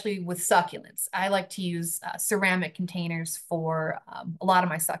 especially with succulents. I like to use ceramic containers for a lot of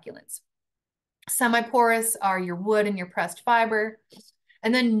my succulents. Semi-porous are your wood and your pressed fiber.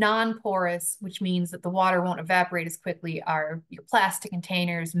 And then non-porous, which means that the water won't evaporate as quickly, are your plastic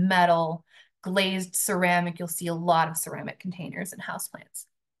containers, metal, glazed ceramic. You'll see a lot of ceramic containers in houseplants.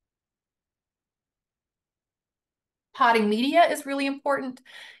 Potting media is really important.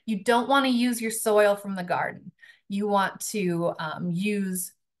 You don't want to use your soil from the garden. You want to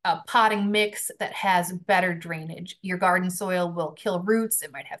use a potting mix that has better drainage. Your garden soil will kill roots.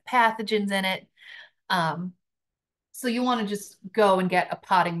 It might have pathogens in it. So you want to just go and get a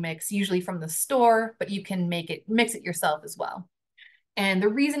potting mix, usually from the store, but you can mix it yourself as well. And the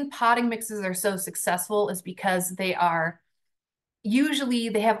reason potting mixes are so successful is because they have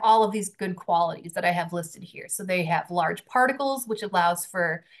all of these good qualities that I have listed here. So they have large particles, which allows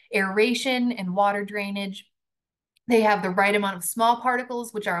for aeration and water drainage. They have the right amount of small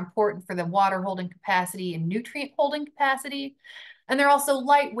particles, which are important for the water holding capacity and nutrient holding capacity. And they're also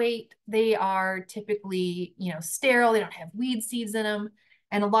lightweight. They are typically, sterile. They don't have weed seeds in them.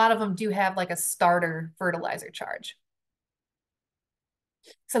 And a lot of them do have like a starter fertilizer charge.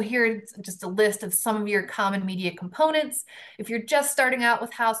 So here's just a list of some of your common media components. If you're just starting out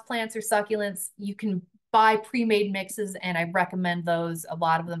with houseplants or succulents, you can buy pre-made mixes, and I recommend those. A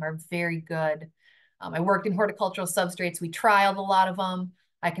lot of them are very good. I worked in horticultural substrates. We trialed a lot of them.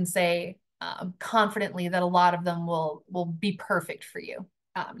 I can say confidently that a lot of them will be perfect for you.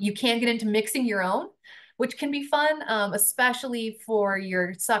 You can get into mixing your own, which can be fun, especially for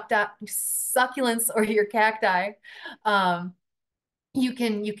your succulents or your cacti. You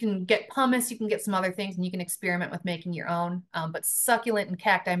can get pumice, you can get some other things, and you can experiment with making your own. But succulent and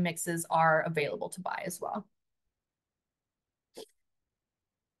cacti mixes are available to buy as well.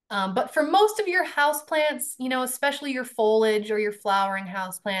 But for most of your houseplants, especially your foliage or your flowering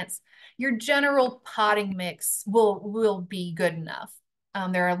houseplants, your general potting mix will be good enough.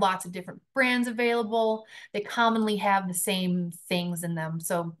 There are lots of different brands available. They commonly have the same things in them.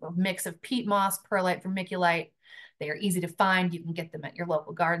 So a mix of peat moss, perlite, vermiculite. They are easy to find. You can get them at your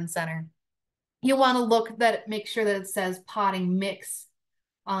local garden center. You want to make sure that it says potting mix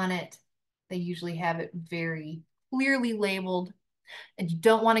on it. They usually have it very clearly labeled. And you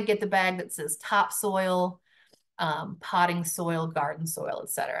don't want to get the bag that says topsoil, potting soil, garden soil,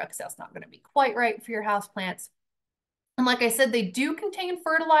 etc., because that's not going to be quite right for your houseplants. And like I said, they do contain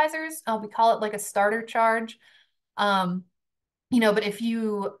fertilizers. We call it like a starter charge. But if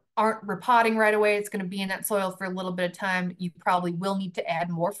you aren't repotting right away, it's going to be in that soil for a little bit of time. You probably will need to add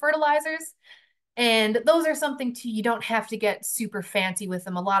more fertilizers. And those are something too, you don't have to get super fancy with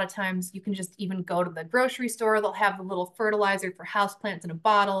them. A lot of times you can just even go to the grocery store. They'll have the little fertilizer for houseplants in a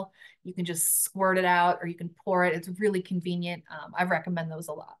bottle. You can just squirt it out, or you can pour it. It's really convenient. I recommend those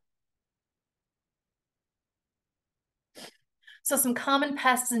a lot. So some common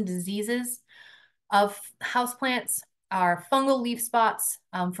pests and diseases of houseplants are fungal leaf spots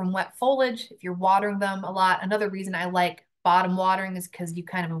from wet foliage. If you're watering them a lot, another reason I like bottom watering is because you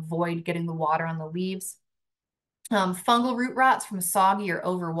kind of avoid getting the water on the leaves. Fungal root rots from soggy or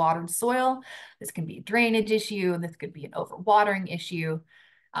overwatered soil. This can be a drainage issue. This could be an overwatering issue.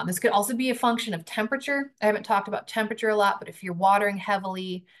 This could also be a function of temperature. I haven't talked about temperature a lot, but if you're watering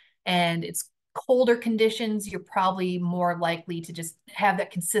heavily and it's colder conditions, you're probably more likely to just have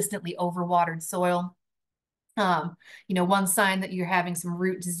that consistently overwatered soil. One sign that you're having some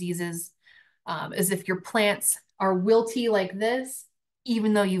root diseases is if your plants are wilty like this,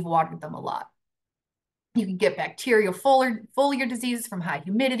 even though you've watered them a lot. You can get bacterial foliar diseases from high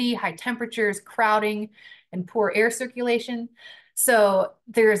humidity, high temperatures, crowding, and poor air circulation. So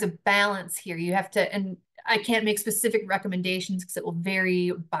there's a balance here. You have to, and I can't make specific recommendations because it will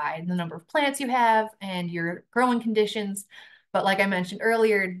vary by the number of plants you have and your growing conditions. But like I mentioned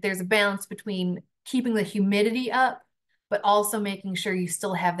earlier, there's a balance between keeping the humidity up, but also making sure you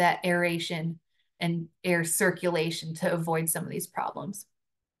still have that aeration and air circulation to avoid some of these problems.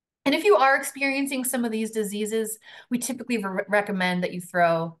 And if you are experiencing some of these diseases, we typically recommend that you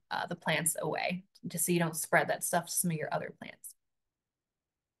throw the plants away just so you don't spread that stuff to some of your other plants.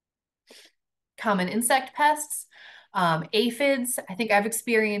 common insect pests. Aphids, I think I've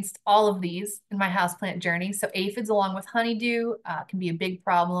experienced all of these in my houseplant journey. So aphids along with honeydew can be a big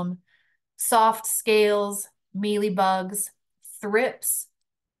problem. Soft scales, mealybugs, thrips,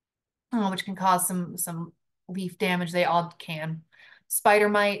 which can cause some leaf damage. They all can. Spider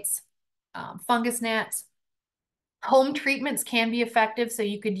mites, fungus gnats. Home treatments can be effective. So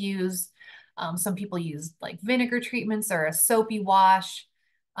you could use, some people use like vinegar treatments or a soapy wash,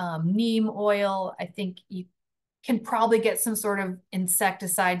 neem oil. I think you can probably get some sort of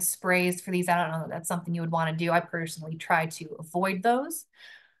insecticide sprays for these. I don't know if that's something you would want to do. I personally try to avoid those.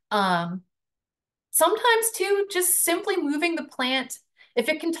 Sometimes too, just simply moving the plant, if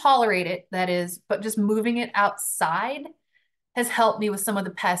it can tolerate it, that is, but just moving it outside has helped me with some of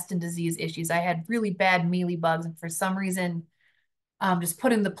the pest and disease issues. I had really bad mealybugs, and for some reason, just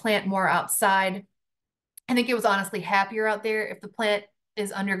putting the plant more outside, I think it was honestly happier out there. If the plant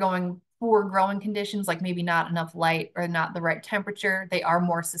is undergoing poor growing conditions, like maybe not enough light or not the right temperature, they are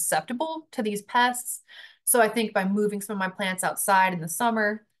more susceptible to these pests. So I think by moving some of my plants outside in the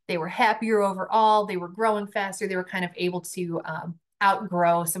summer, they were happier overall. They were growing faster. They were kind of able to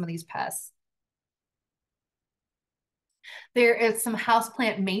outgrow some of these pests. There is some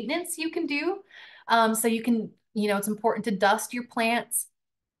houseplant maintenance you can do. So you can, it's important to dust your plants.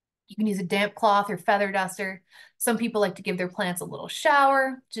 You can use a damp cloth or feather duster. Some people like to give their plants a little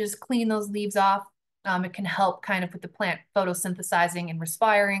shower to just clean those leaves off. It can help kind of with the plant photosynthesizing and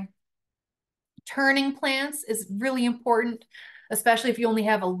respiring. Turning plants is really important, especially if you only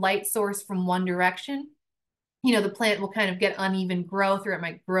have a light source from one direction. The plant will kind of get uneven growth, or it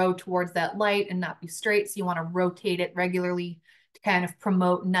might grow towards that light and not be straight. So you want to rotate it regularly to kind of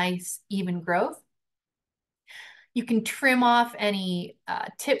promote nice, even growth. You can trim off any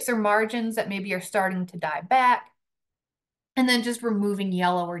tips or margins that maybe are starting to die back. And then just removing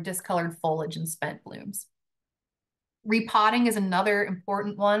yellow or discolored foliage and spent blooms. Repotting is another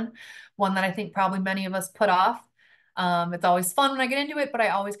important one that I think probably many of us put off. It's always fun when I get into it, but I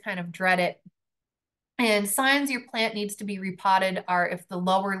always kind of dread it. And signs your plant needs to be repotted are if the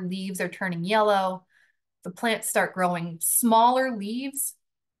lower leaves are turning yellow, the plants start growing smaller leaves,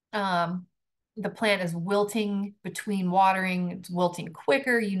 the plant is wilting between watering, it's wilting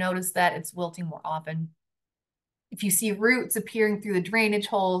quicker, you notice that it's wilting more often. If you see roots appearing through the drainage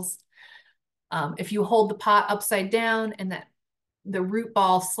holes, if you hold the pot upside down and that the root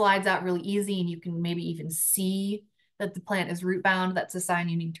ball slides out really easy and you can maybe even see that the plant is root bound, that's a sign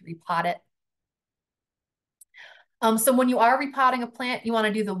you need to repot it. So when you are repotting a plant, you want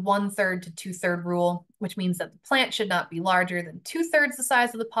to do the 1/3 to 2/3 rule, which means that the plant should not be larger than 2/3 the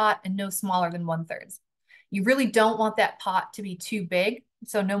size of the pot and no smaller than 1/3. You really don't want that pot to be too big,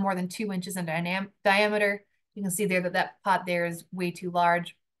 so no more than 2 inches in diameter. You can see there that that pot there is way too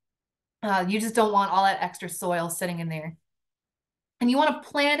large. You just don't want all that extra soil sitting in there. And you want to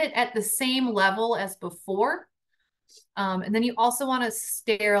plant it at the same level as before. And then you also want to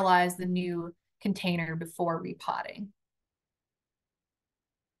sterilize the new container before repotting.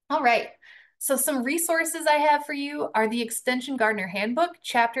 All right, so some resources I have for you are the Extension Gardener Handbook,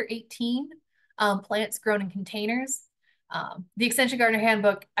 Chapter 18, Plants Grown in Containers. The Extension Gardener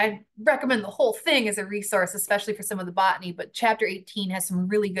Handbook, I recommend the whole thing as a resource, especially for some of the botany, but Chapter 18 has some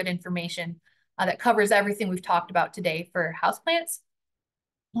really good information that covers everything we've talked about today for houseplants.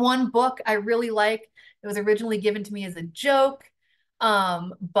 One book I really like, it was originally given to me as a joke,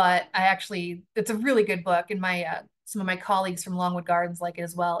 but it's a really good book, and some of my colleagues from Longwood Gardens like it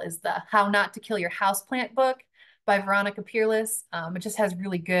as well, is the How Not to Kill Your Houseplant book by Veronica Peerless. It just has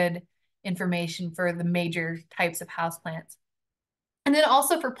really good information for the major types of houseplants. And then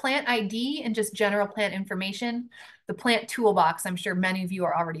also for plant ID and just general plant information, the Plant Toolbox, I'm sure many of you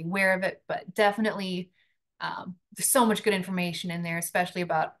are already aware of it, but definitely there's so much good information in there, especially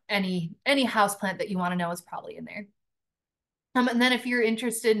about any houseplant that you want to know is probably in there. And then if you're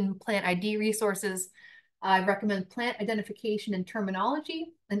interested in plant ID resources, I recommend Plant Identification and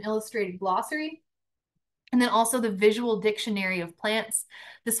Terminology, an illustrated glossary, and then also the Visual Dictionary of Plants.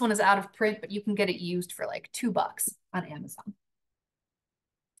 This one is out of print, but you can get it used for like $2 on Amazon.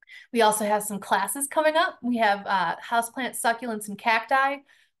 We also have some classes coming up. We have Houseplant Succulents and Cacti,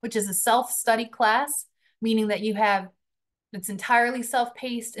 which is a self-study class, meaning that it's entirely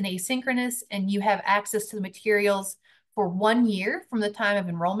self-paced and asynchronous, and you have access to the materials for 1 year from the time of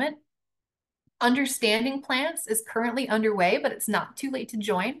enrollment. Understanding Plants is currently underway, but it's not too late to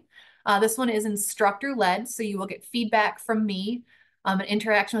join. This one is instructor-led, so you will get feedback from me and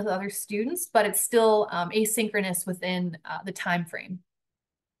interaction with other students, but it's still asynchronous within the time frame.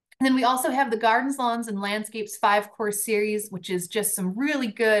 And then we also have the Gardens, Lawns, and Landscapes 5-course series, which is just some really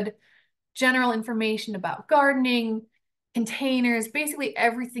good general information about gardening, containers, basically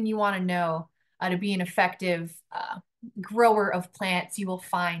everything you want to know to be an effective grower of plants you will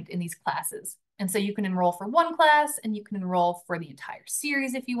find in these classes. And so you can enroll for one class and you can enroll for the entire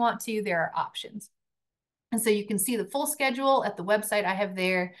series if you want to. There are options. And so you can see the full schedule at the website I have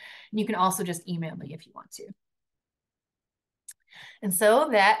there. And you can also just email me if you want to. And so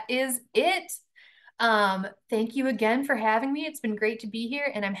that is it. Thank you again for having me. It's been great to be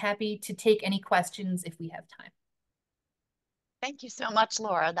here, and I'm happy to take any questions if we have time. Thank you so much,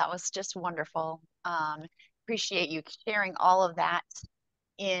 Laura. That was just wonderful. Appreciate you sharing all of that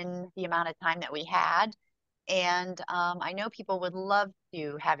in the amount of time that we had. And I know people would love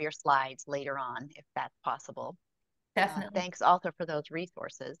to have your slides later on, if that's possible. Definitely. Thanks also for those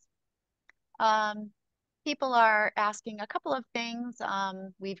resources. People are asking a couple of things.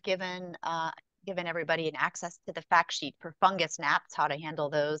 We've given everybody an access to the fact sheet for fungus gnats, how to handle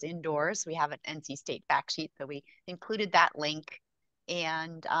those indoors. We have an NC State fact sheet, so we included that link.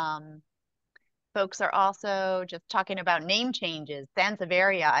 And folks are also just talking about name changes.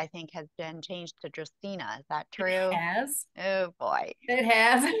 Sansevieria, I think, has been changed to Dracaena. Is that true? It has. Oh boy. It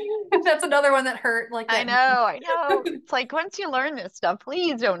has. That's another one that hurt. Like that. I know. It's like once you learn this stuff,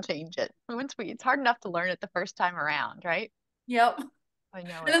 please don't change it. It's hard enough to learn it the first time around, right? Yep. I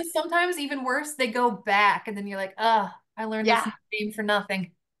know And it. then sometimes even worse, they go back and then you're like, oh, I learned this name for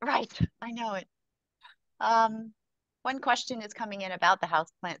nothing. Right. I know it. One question is coming in about the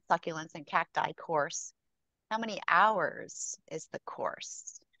houseplant succulents and cacti course. How many hours is the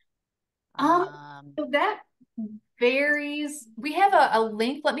course? So that varies. We have a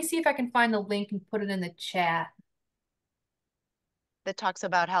link. Let me see if I can find the link and put it in the chat. That talks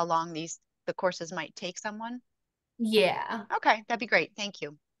about how long the courses might take someone? Yeah. Okay, that'd be great. Thank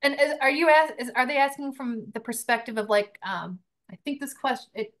you. And are they asking from the perspective of like I think this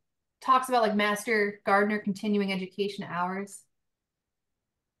question it talks about like master gardener continuing education hours.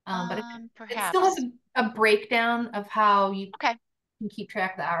 But it still has Perhaps. a breakdown of how you Okay, can keep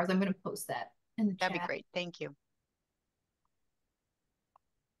track of the hours. I'm going to post that in the that'd be chat. great. Thank you.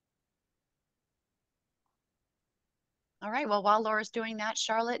 All right, well, while Laura's doing that,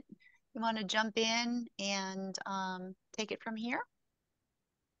 Charlotte, you want to jump in and take it from here?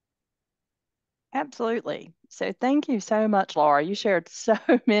 Absolutely. So thank you so much, Laura. You shared so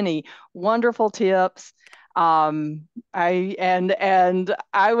many wonderful tips. I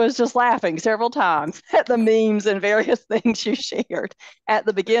was just laughing several times at the memes and various things you shared at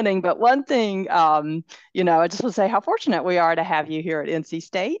the beginning. But one thing, I just want to say how fortunate we are to have you here at NC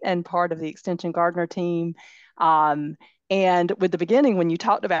State and part of the Extension Gardener team. And with the beginning, when you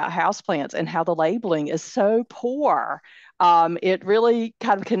talked about houseplants and how the labeling is so poor, it really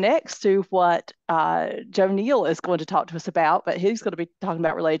kind of connects to what Joe Neal is going to talk to us about, but he's going to be talking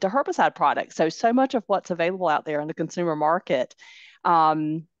about related to herbicide products. So much of what's available out there in the consumer market,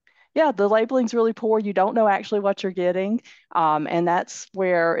 the labeling's really poor. You don't know actually what you're getting. And that's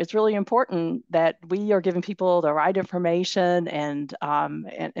where it's really important that we are giving people the right information and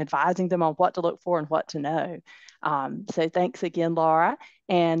advising them on what to look for and what to know. So thanks again, Laura.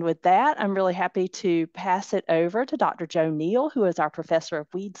 And with that, I'm really happy to pass it over to Dr. Joe Neal, who is our professor of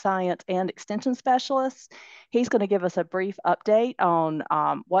weed science and extension specialist. He's going to give us a brief update on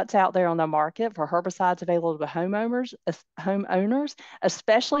what's out there on the market for herbicides available to homeowners,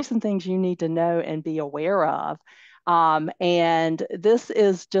 especially some things you need to know and be aware of. And this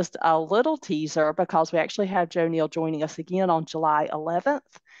is just a little teaser because we actually have Joe Neal joining us again on July 11th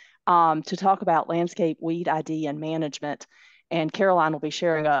to talk about landscape weed ID and management. And Caroline will be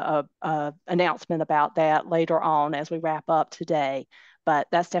sharing a announcement about that later on as we wrap up today. But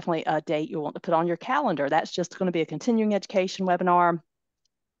that's definitely a date you'll want to put on your calendar. That's just going to be a continuing education webinar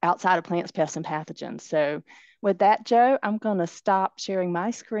outside of plants, pests, and pathogens. So with that, Joe, I'm going to stop sharing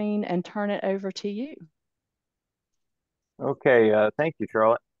my screen and turn it over to you. Okay, thank you,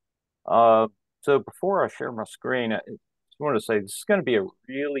 Charlotte. So before I share my screen, I just want to say this is going to be a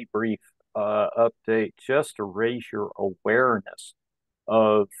really brief update just to raise your awareness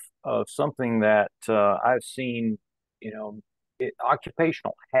of something that I've seen,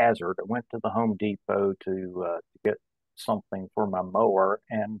 occupational hazard. I went to the Home Depot to get something for my mower,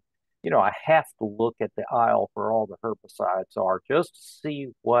 and I have to look at the aisle where all the herbicides are just to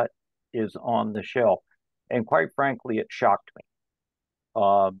see what is on the shelf. And quite frankly, it shocked me.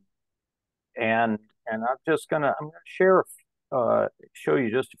 And I'm gonna share show you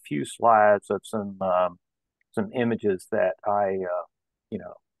just a few slides of some images that that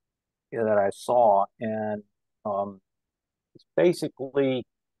I saw, and it's basically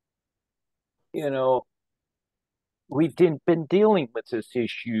we've been dealing with this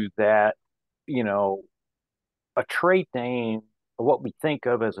issue that, you know, a trade name, what we think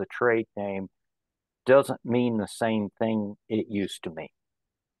of as a trade name, doesn't mean the same thing it used to mean.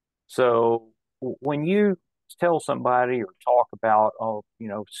 So when you tell somebody or talk about, oh, you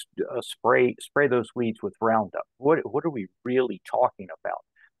know, spray those weeds with Roundup, what are we really talking about?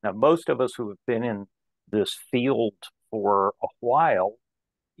 Now, most of us who have been in this field for a while,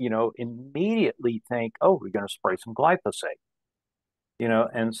 you know, immediately think, oh, we're going to spray some glyphosate, you know,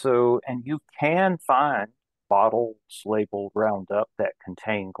 and you can find bottles labeled Roundup that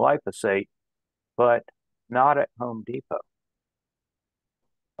contain glyphosate, but not at Home Depot.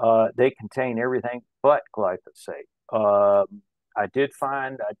 They contain everything but glyphosate. I did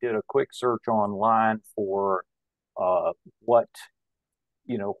a quick search online for what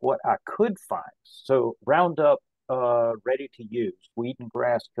what I could find. So Roundup ready to use weed and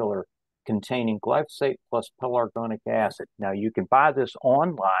grass killer containing glyphosate plus pelargonic acid. Now you can buy this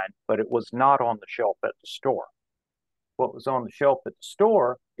online, but it was not on the shelf at the store. What was on the shelf at the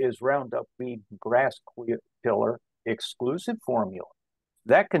store is Roundup weed and grass killer exclusive formula.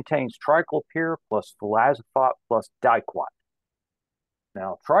 That contains triclopyr plus fluazephat plus diquat.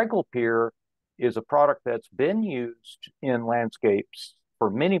 Now, triclopyr is a product that's been used in landscapes for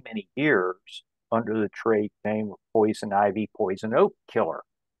many, many years under the trade name of poison ivy, poison oak killer,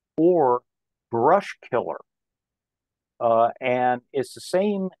 or brush killer. And it's the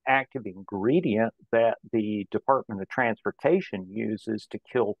same active ingredient that the Department of Transportation uses to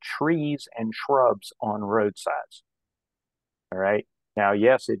kill trees and shrubs on roadsides. All right. Now,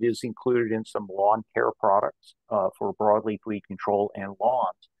 yes, it is included in some lawn care products for broadleaf weed control and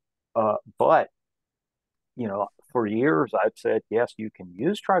lawns. But, you know, for years I've said, yes, you can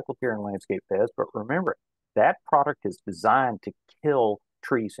use triclopyr in landscape pests, but remember, that product is designed to kill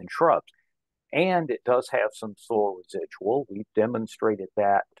trees and shrubs. And it does have some soil residual. We've demonstrated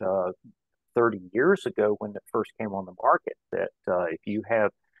that 30 years ago when it first came on the market, that if you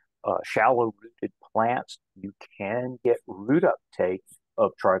have shallow rooted plants, you can get root uptake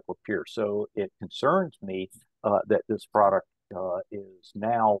of triclopyr. So it concerns me that this product is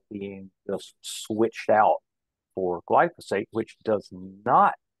now being just switched out for glyphosate, which does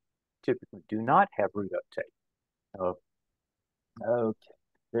not typically do not have root uptake. Okay,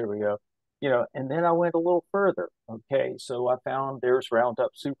 there we go. You know, and then I went a little further. Okay, so I found there's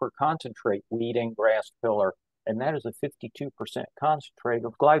Roundup Super Concentrate weed and grass killer, and that is a 52% concentrate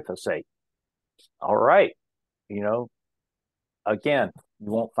of glyphosate. All right, you know, again,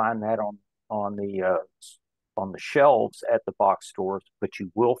 you won't find that on the shelves at the box stores, but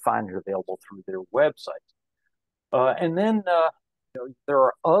you will find it available through their websites. And then you know, there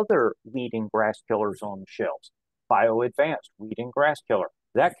are other weed and grass killers on the shelves. Bio-Advanced weed and grass killer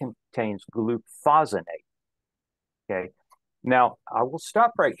that contains glufosinate. Okay, now I will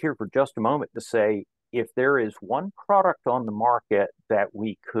stop right here for just a moment to say, if there is one product on the market that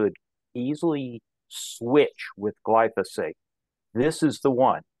we could easily switch with glyphosate, this is the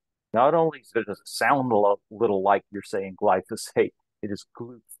one. Not only does it sound a little like you're saying glyphosate, it is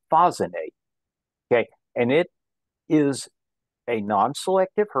glufosinate. Okay, and it is a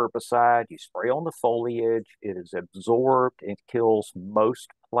non-selective herbicide. You spray on the foliage, it is absorbed, it kills most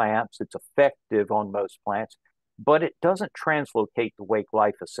plants, it's effective on most plants, but it doesn't translocate the way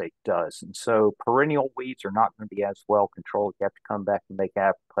glyphosate does. And so perennial weeds are not going to be as well controlled. You have to come back and make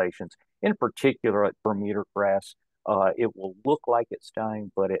applications. In particular, like Bermuda grass, it will look like it's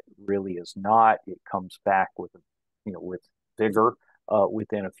dying, but it really is not. It comes back with, you know, with vigor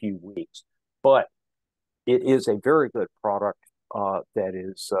within a few weeks. But it is a very good product that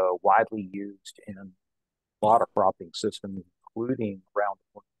is widely used in a lot of cropping systems, including around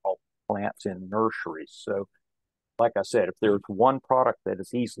plants in nurseries. So, like I said, if there's one product that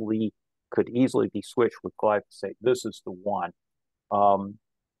is could easily be switched with glyphosate, this is the one.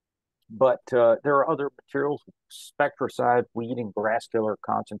 But there are other materials, Spectracide weed and grass killer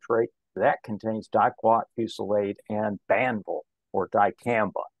concentrate that contains diquat, fusilade, and banval or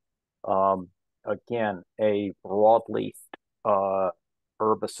dicamba. Again, a broadleaf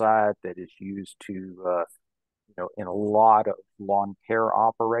herbicide that is used to, you know, in a lot of lawn care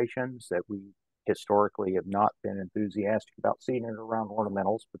operations that we historically have not been enthusiastic about seeing it around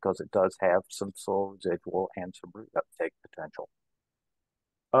ornamentals because it does have some soil residual and some root uptake potential.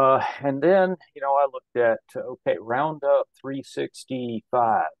 And then, you know, I looked at, okay, Roundup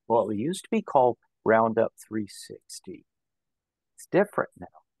 365. Well, it used to be called Roundup 360. It's different now,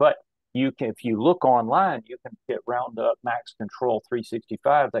 but you can, if you look online, you can get Roundup Max Control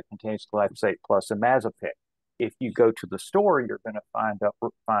 365 that contains glyphosate plus imazapic. if you go to the store, you're going to find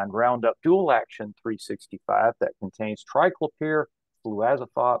Roundup Dual Action 365 Roundup Dual Action 365 that contains triclopyr,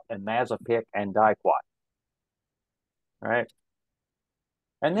 fluazafop, and mazapic, and diquat. Right?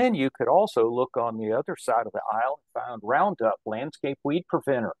 And then you could also look on the other side of the aisle and find Roundup Landscape Weed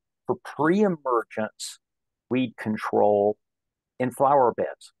Preventer for pre-emergence weed control in flower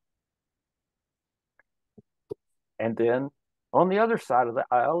beds. And then on the other side of the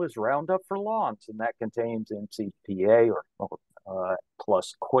aisle is Roundup for Lawns, and that contains MCPA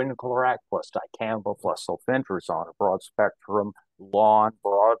plus quinaclorac, plus dicamba, plus sulfentrazone, a broad spectrum lawn,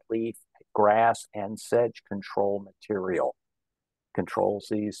 broadleaf, grass, and sedge control material. Controls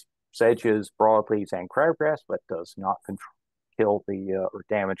these sedges, broadleaves, and crabgrass, but does not kill or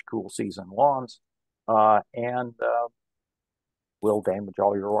damage cool season lawns, and will damage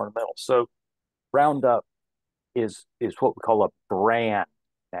all your ornamentals. So Roundup is what we call a brand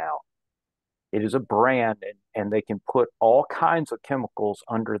now. It is a brand, and they can put all kinds of chemicals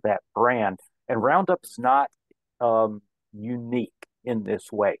under that brand. And Roundup is not unique in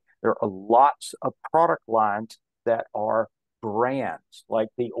this way. There are lots of product lines that are brands, like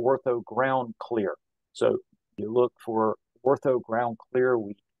the Ortho Ground Clear. So you look for Ortho Ground Clear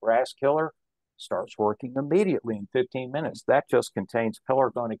Weed Grass Killer, starts working immediately in 15 minutes. That just contains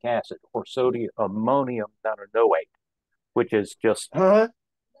pelargonic acid or sodium ammonium nonanoate, which is just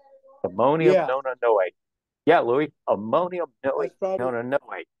ammonium nonanoate. Yeah, Louis, ammonium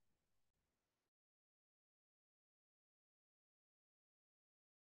nonanoate.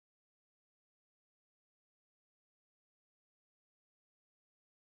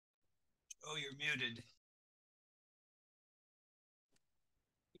 Oh, you're muted.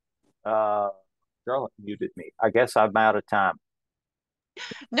 Charlotte muted me. I guess I'm out of time.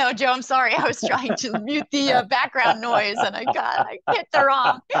 No, Joe, I'm sorry. I was trying to mute the background noise, and I hit the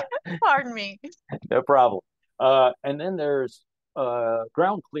wrong. Pardon me. No problem. And then there's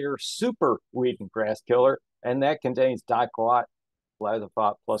Ground Clear Super Weed and Grass Killer, and that contains diquat,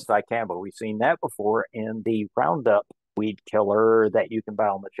 fluazafop, plus dicamba. We've seen that before in the Roundup weed killer that you can buy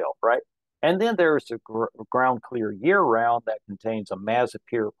on the shelf, right? And then there's a Ground Clear year-round that contains a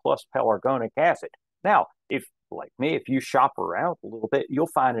imazapyr plus pelargonic acid. Now, if like me, if you shop around a little bit, you'll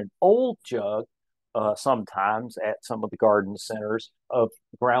find an old jug sometimes at some of the garden centers of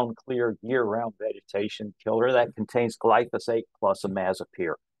Ground Clear year-round vegetation killer that contains glyphosate plus a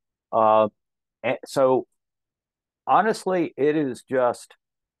imazapyr. And so honestly, it is just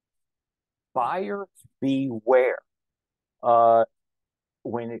buyer beware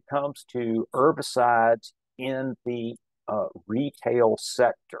when it comes to herbicides in the retail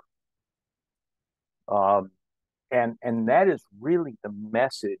sector. And that is really the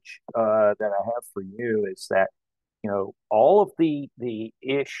message that I have for you, is that, you know, all of the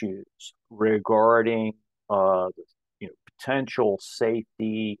issues regarding potential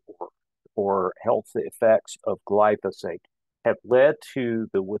safety or health effects of glyphosate have led to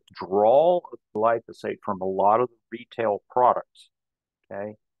the withdrawal of glyphosate from a lot of the retail products.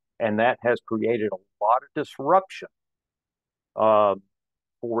 Okay, and that has created a lot of disruption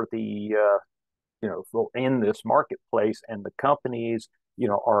for the in this marketplace, and the companies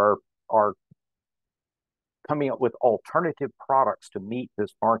are coming up with alternative products to meet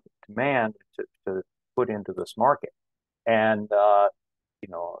this market demand to put into this market. And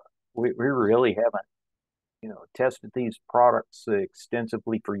we really haven't tested these products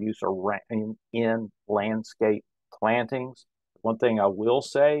extensively for use in landscape plantings. One thing I will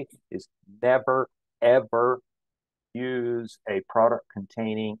say is never ever use a product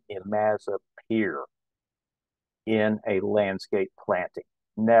containing imazapyr in a landscape planting.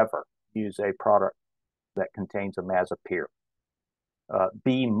 Never use a product that contains imazapyr.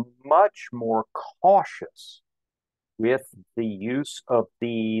 Be much more cautious with the use of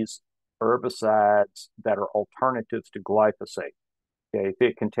these herbicides that are alternatives to glyphosate. Okay, if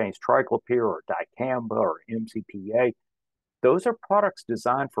it contains triclopyr or dicamba or MCPA, those are products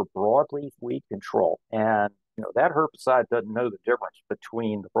designed for broadleaf weed control. And that herbicide doesn't know the difference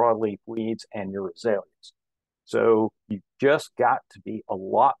between the broadleaf weeds and your azaleas. So you just got to be a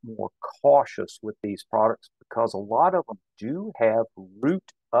lot more cautious with these products, because a lot of them do have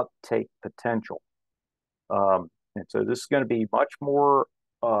root uptake potential. And so this is going to be much more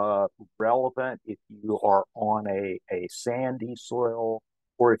relevant if you are on a sandy soil,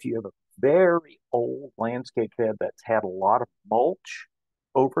 or if you have a very old landscape bed that's had a lot of mulch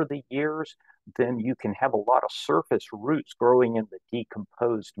over the years. Then you can have a lot of surface roots growing in the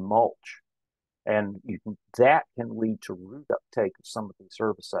decomposed mulch. And that can lead to root uptake of some of these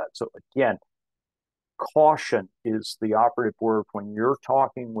herbicides. So again, caution is the operative word when you're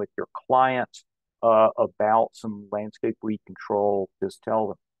talking with your clients about some landscape weed control, just tell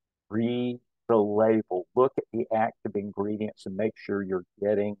them, read the label, look at the active ingredients, and make sure you're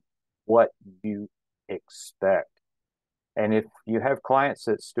getting what you expect. And if you have clients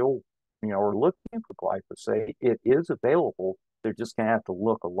that still, are looking for glyphosate, it is available. They're just going to have to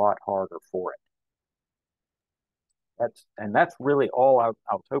look a lot harder for it. That's really all I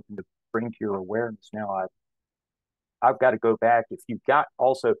was hoping to bring to your awareness. Now I've got to go back. If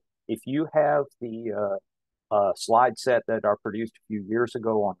you have the slide set that I produced a few years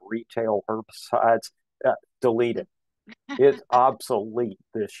ago on retail herbicides, delete it. It's obsolete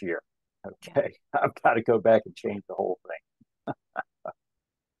this year. Okay, I've got to go back and change the whole thing.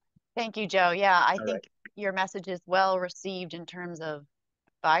 Thank you, Joe. Yeah, I think your message is well received in terms of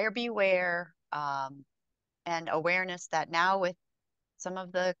buyer beware, and awareness that now with some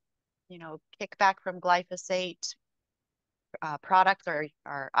of the, kickback from glyphosate, products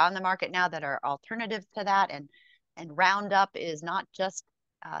are on the market now that are alternatives to that, and Roundup is not just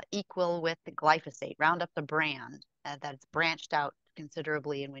equal with the glyphosate. Roundup, the brand, that's branched out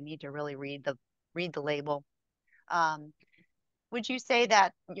considerably, and we need to really read the label. Would you say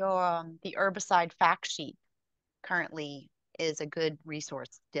that the herbicide fact sheet currently is a good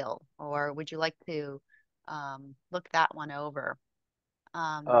resource still, or would you like to look that one over?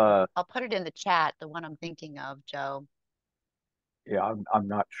 I'll put it in the chat, the one I'm thinking of, Joe. Yeah, I'm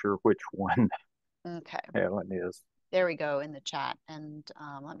not sure which one Okay. Helen is. There we go, in the chat. And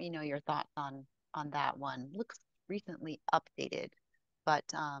let me know your thoughts on that one. Looks recently updated, but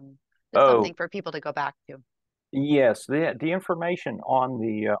just something for people to go back to. Yes, the information on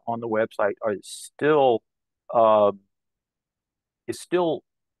the website is still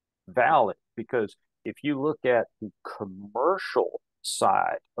valid, because if you look at the commercial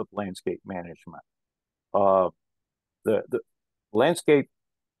side of landscape management, the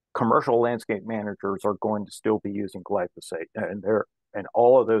commercial landscape managers are going to still be using glyphosate and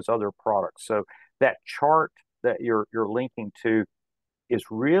all of those other products. So that chart that you're linking to is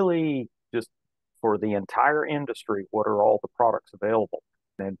really just for the entire industry. What are all the products available?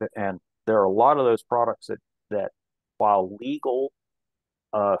 And there are a lot of those products that while legal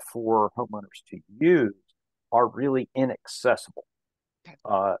for homeowners to use, are really inaccessible.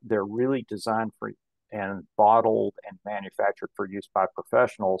 They're really designed for and bottled and manufactured for use by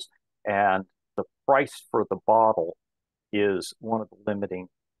professionals, and the price for the bottle is one of the limiting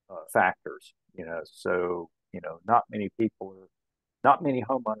factors. So not many homeowners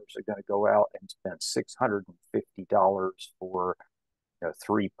are going to go out and spend $650 for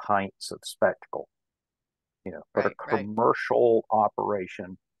 3 pints of spectacle. But a commercial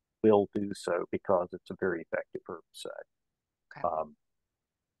operation will do so because it's a very effective herbicide. Okay.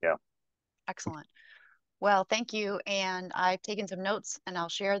 Yeah. Excellent. Well, thank you. And I've taken some notes, and I'll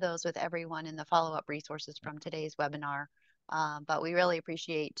share those with everyone in the follow-up resources from today's webinar. But we really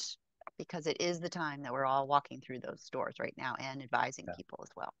appreciate, because it is the time that we're all walking through those stores right now and advising people as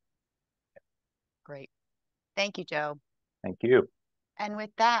well. Great. Thank you, Joe. Thank you. And with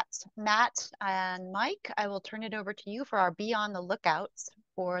that, Matt and Mike, I will turn it over to you for our Be on the Lookouts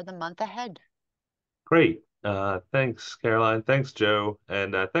for the month ahead. Great. Thanks, Caroline. Thanks, Joe.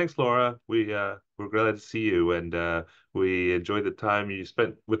 And thanks, Laura. We're glad to see you. And we enjoyed the time you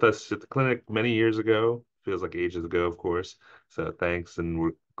spent with us at the clinic many years ago. Feels like ages ago, of course. So thanks. And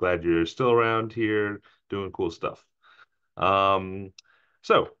we're glad you're still around here doing cool stuff.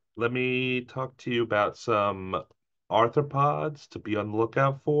 So let me talk to you about some arthropods to be on the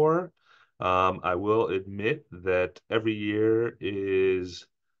lookout for. I will admit that every year is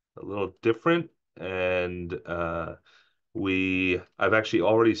a little different, and I've actually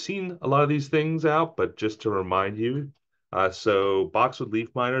already seen a lot of these things out, but just to remind you, so boxwood leaf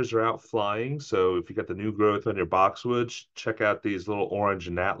miners are out flying. So if you got the new growth on your boxwoods, check out these little orange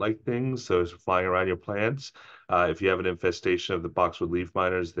gnat-like things. So it's flying around your plants. If you have an infestation of the boxwood leaf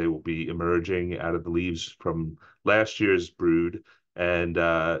miners, they will be emerging out of the leaves from last year's brood and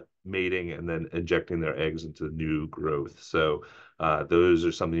mating and then injecting their eggs into the new growth. So those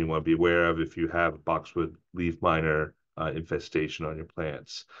are something you want to be aware of if you have a boxwood leaf miner infestation on your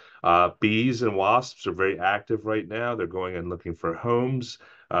plants. Bees and wasps are very active right now. They're going and looking for homes,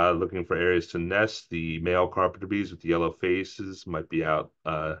 looking for areas to nest. The male carpenter bees with the yellow faces might be out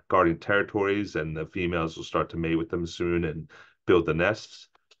guarding territories, and the females will start to mate with them soon and build the nests.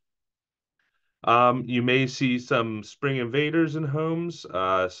 You may see some spring invaders in homes.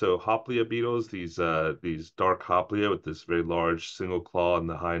 So Hoplea beetles, these dark Hoplea with this very large single claw on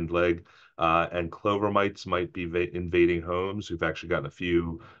the hind leg, and clover mites might be invading homes. We've actually gotten a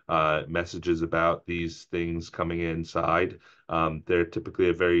few messages about these things coming inside. They're typically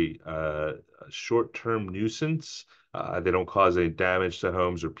a very short-term nuisance. They don't cause any damage to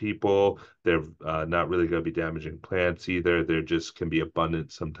homes or people. They're not really going to be damaging plants either. They just can be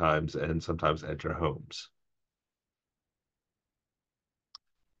abundant sometimes and sometimes enter homes.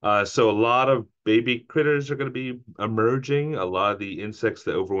 So a lot of baby critters are going to be emerging. A lot of the insects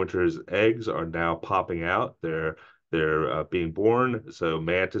that overwinter as eggs are now popping out. They're being born. So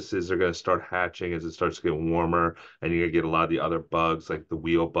mantises are going to start hatching as it starts to get warmer, and you're going to get a lot of the other bugs like the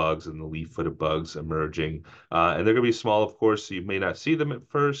wheel bugs and the leaf-footed bugs emerging. And they're going to be small, of course, so you may not see them at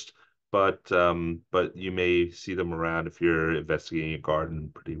first, but you may see them around if you're investigating your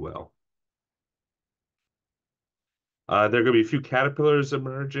garden pretty well. There are going to be a few caterpillars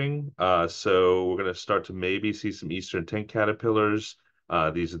emerging. So we're going to start to maybe see some Eastern tent caterpillars.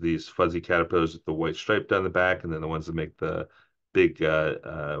 These are these fuzzy caterpillars with the white stripe down the back, and then the ones that make the big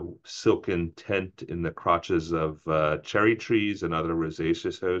silken tent in the crotches of cherry trees and other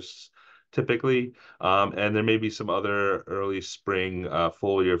rosaceous hosts, typically. And there may be some other early spring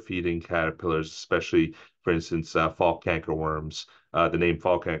foliar feeding caterpillars, especially, for instance, fall cankerworms. The name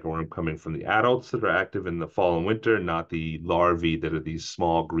fall cankerworm coming from the adults that are active in the fall and winter, not the larvae that are these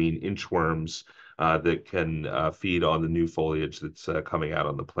small green inchworms that can feed on the new foliage that's coming out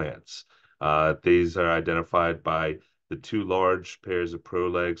on the plants. These are identified by the two large pairs of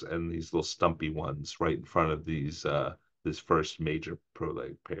prolegs and these little stumpy ones right in front of these this first major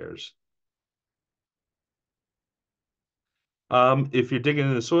proleg pairs. If you're digging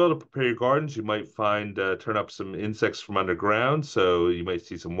in the soil to prepare your gardens, you might find turn up some insects from underground. So you might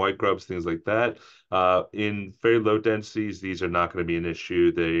see some white grubs, things like that. In very low densities, these are not going to be an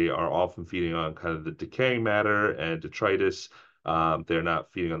issue. They are often feeding on kind of the decaying matter and detritus. They're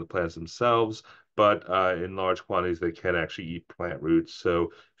not feeding on the plants themselves, but in large quantities, they can actually eat plant roots.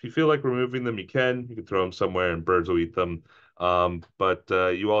 So if you feel like removing them, you can. You can throw them somewhere and birds will eat them. But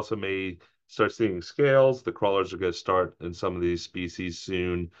you also may start seeing scales. The crawlers are going to start in some of these species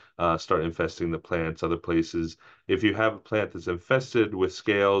soon, start infesting the plants other places. If you have a plant that's infested with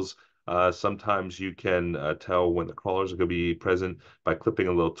scales, sometimes you can tell when the crawlers are going to be present by clipping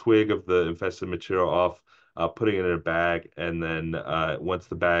a little twig of the infested material off, putting it in a bag, and then once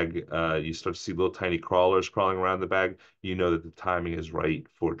the bag, you start to see little tiny crawlers crawling around the bag, you know that the timing is right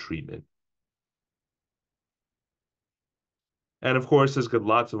for treatment. And of course, there's got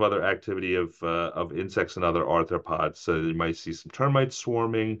lots of other activity of insects and other arthropods. So you might see some termites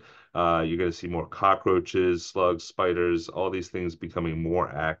swarming. You're going to see more cockroaches, slugs, spiders, all these things becoming more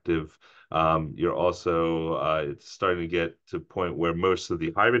active. You're also it's starting to get to a point where most of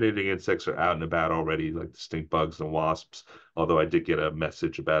the hibernating insects are out and about already, like the stink bugs and wasps. Although I did get a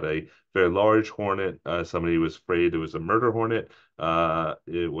message about a very large hornet. Somebody was afraid it was a murder hornet.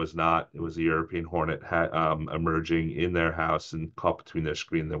 It was not. It was a European hornet emerging in their house and caught between their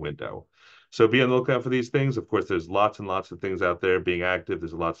screen and their window. So be on the lookout for these things. Of course, there's lots and lots of things out there being active.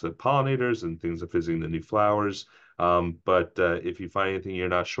 There's lots of pollinators and things of visiting the new flowers. But if you find anything you're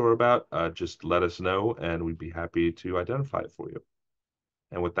not sure about, just let us know and we'd be happy to identify it for you.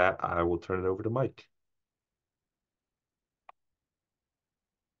 And with that, I will turn it over to Mike.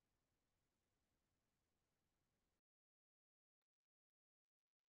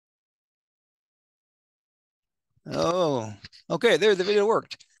 Oh, okay. There, the video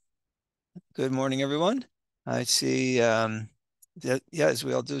worked. Good morning, everyone. I see that, yeah, as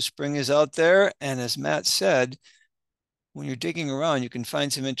we all do, spring is out there. And as Matt said, when you're digging around, you can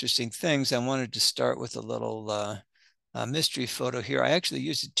find some interesting things. I wanted to start with a little mystery photo here. I actually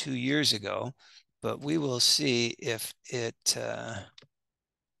used it 2 years ago, but we will see if it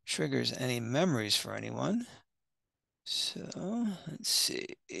triggers any memories for anyone. So let's see.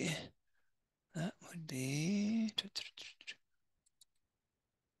 That would be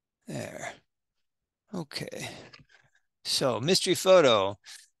there. Okay. So mystery photo.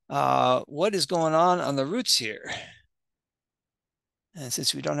 What is going on the roots here? And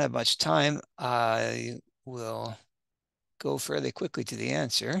since we don't have much time, I will go fairly quickly to the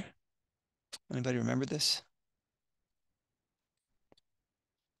answer. Anybody remember this?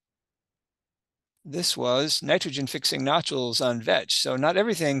 This was nitrogen fixing nodules on vetch. So not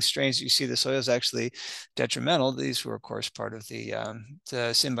everything strange you see the soil is actually detrimental. These were, of course, part of the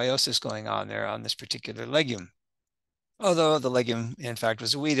symbiosis going on there on this particular legume. Although the legume, in fact,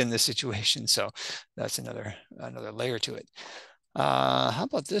 was a weed in this situation. So that's another layer to it. How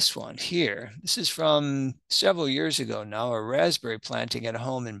about this one here? This is from several years ago now, a raspberry planting at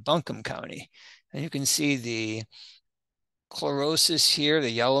home in Buncombe County. And you can see the chlorosis here, the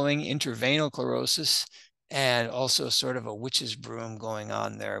yellowing, interveinal chlorosis, and also sort of a witch's broom going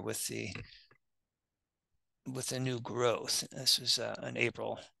on there with the new growth. This was in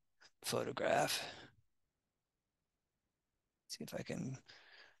April photograph. See if I can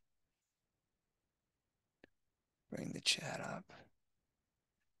bring the chat up.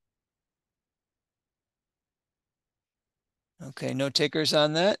 Okay, no takers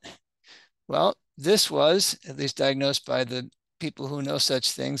on that. Well, this was at least diagnosed by the people who know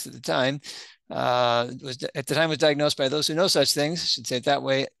such things at the time. Was diagnosed by those who know such things, I should say it that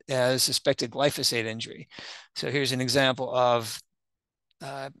way, as suspected glyphosate injury. So here's an example of,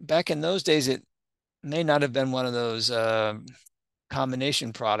 back in those days, it may not have been one of those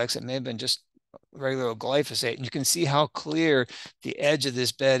combination products. It may have been just regular glyphosate, and you can see how clear the edge of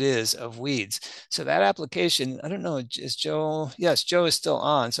this bed is of weeds. So that application, I don't know, is Joe? Yes, Joe is still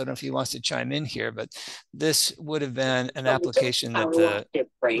on, so I don't know if he wants to chime in here, but this would have been an application that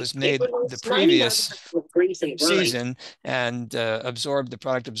was made the previous season and the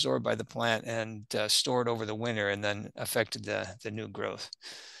product absorbed by the plant and stored over the winter and then affected the new growth.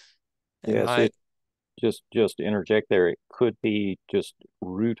 And yes, just to interject there, it could be just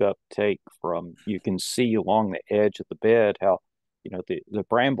root uptake from, you can see along the edge of the bed how, the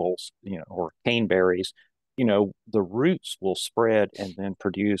brambles, or caneberries, the roots will spread and then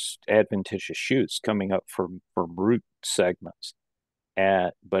produce adventitious shoots coming up from root segments.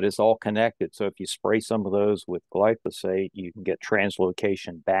 But it's all connected. So if you spray some of those with glyphosate, you can get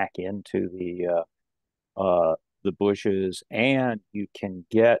translocation back into the bushes, and you can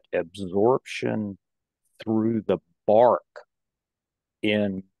get absorption through the bark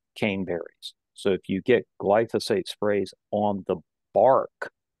in caneberries. So if you get glyphosate sprays on the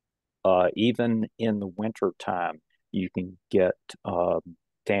bark, even in the winter time, you can get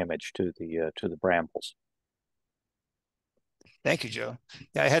damage to the brambles. Thank you, Joe.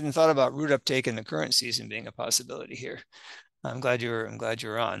 Yeah, I hadn't thought about root uptake in the current season being a possibility here. I'm glad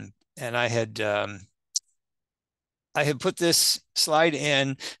you're on. And I had put this slide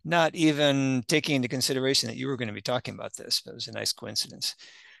in, not even taking into consideration that you were going to be talking about this, but it was a nice coincidence.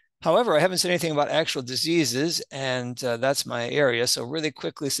 However, I haven't said anything about actual diseases, and that's my area. So really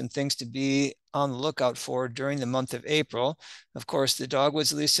quickly, some things to be on the lookout for during the month of April. Of course, the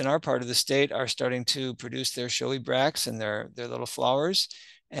dogwoods, at least in our part of the state, are starting to produce their showy bracts and their little flowers.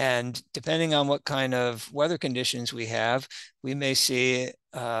 And depending on what kind of weather conditions we have, we may see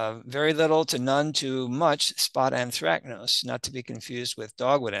very little to none to much spot anthracnose, not to be confused with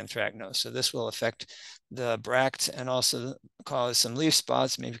dogwood anthracnose. So this will affect the bract and also cause some leaf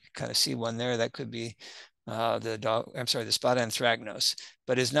spots. Maybe you can kind of see one there. That could be the spot anthracnose,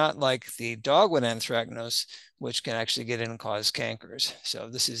 but is not like the dogwood anthracnose, which can actually get in and cause cankers. So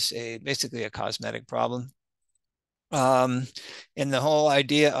this is basically a cosmetic problem. In the whole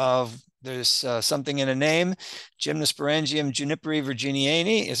idea of there's something in a name, Gymnosporangium juniperi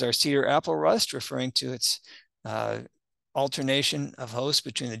virginiani is our cedar apple rust, referring to its alternation of hosts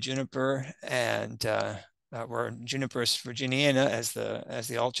between the juniper and or Juniperus virginiana as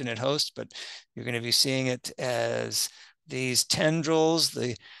the alternate host, but you're going to be seeing it as these tendrils,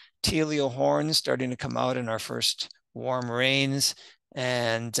 the teleal horns starting to come out in our first warm rains,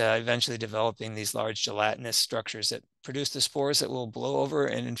 and eventually developing these large gelatinous structures that produce the spores that will blow over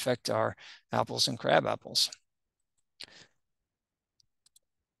and infect our apples and crab apples.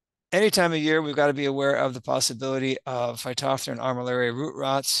 Any time of year, we've got to be aware of the possibility of Phytophthora and Armillaria root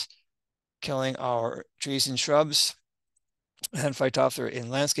rots killing our trees and shrubs, and Phytophthora in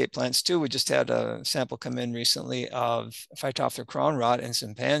landscape plants too. We just had a sample come in recently of Phytophthora crown rot and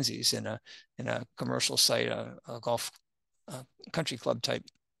some pansies in a commercial site, a golf country club type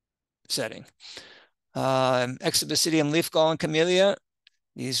setting. Exobasidium leaf gall and camellia,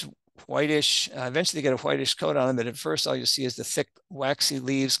 these whitish, eventually get a whitish coat on them, but at first all you see is the thick waxy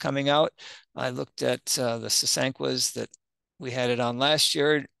leaves coming out. I looked at the sasanquas that we had it on last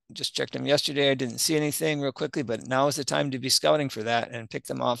year, just checked them yesterday. I didn't see anything real quickly, but now is the time to be scouting for that and pick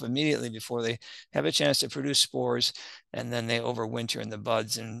them off immediately before they have a chance to produce spores, and then they overwinter in the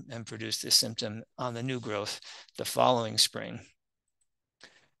buds and produce this symptom on the new growth the following spring.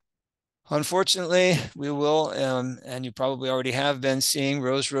 Unfortunately, we will, and you probably already have been seeing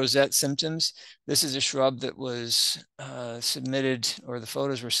rose rosette symptoms. This is a shrub that was submitted, or the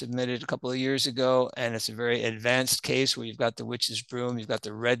photos were submitted a couple of years ago, and it's a very advanced case where you've got the witch's broom, you've got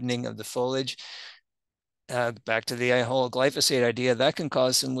the reddening of the foliage. Back to the whole glyphosate idea, that can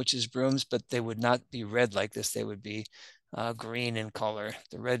cause some witch's brooms, but they would not be red like this. They would be green in color.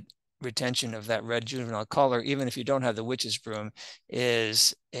 The red retention of that red juvenile color, even if you don't have the witch's broom,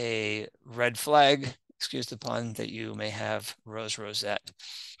 is a red flag, excuse the pun, that you may have rose rosette.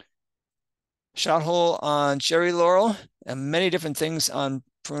 Shot hole on cherry laurel, and many different things on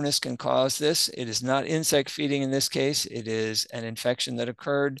prunus can cause this. It is not insect feeding in this case. It is an infection that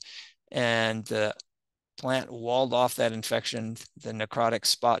occurred and the plant walled off that infection. The necrotic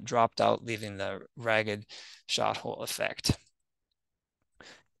spot dropped out, leaving the ragged shot hole effect.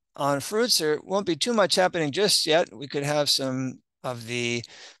 On fruits, there won't be too much happening just yet. We could have some of the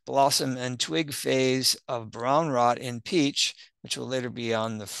blossom and twig phase of brown rot in peach, which will later be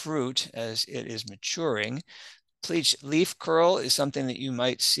on the fruit as it is maturing. Peach leaf curl is something that you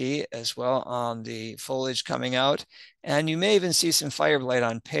might see as well on the foliage coming out. And you may even see some fire blight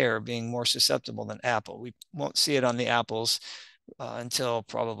on pear being more susceptible than apple. We won't see it on the apples until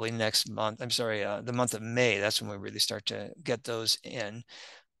probably next month. I'm sorry, the month of May. That's when we really start to get those in.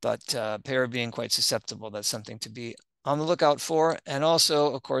 But pear being quite susceptible, that's something to be on the lookout for. And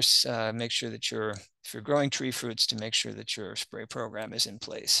also, of course, make sure that if you're growing tree fruits, to make sure that your spray program is in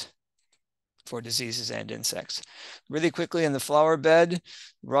place for diseases and insects. Really quickly in the flower bed,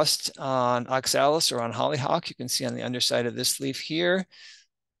 rust on oxalis or on hollyhock. You can see on the underside of this leaf here,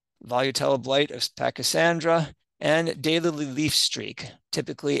 volutella blight of pachysandra, and daily leaf streak,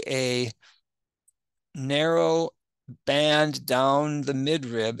 typically a narrow band down the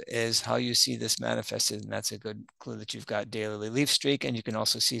midrib is how you see this manifested, and that's a good clue that you've got daily leaf streak. And you can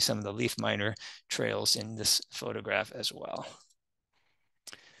also see some of the leaf miner trails in this photograph as well.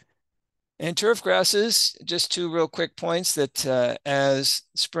 And turf grasses, just two real quick points that as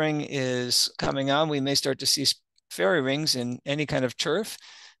spring is coming on, we may start to see fairy rings in any kind of turf.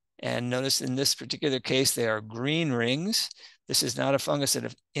 And notice in this particular case, they are green rings. This is not a fungus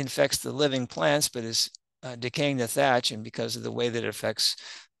that infects the living plants, but is decaying the thatch. And because of the way that it affects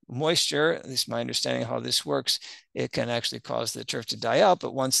moisture, at least my understanding of how this works, it can actually cause the turf to die out.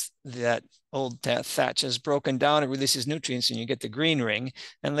 But once that old thatch has broken down, it releases nutrients and you get the green ring.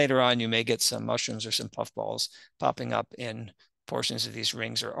 And later on, you may get some mushrooms or some puffballs popping up in portions of these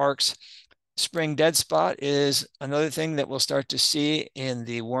rings or arcs. Spring dead spot is another thing that we'll start to see in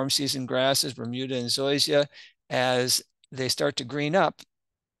the warm season grasses, Bermuda and Zoysia, as they start to green up.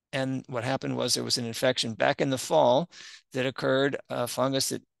 And what happened was there was an infection back in the fall that occurred, a fungus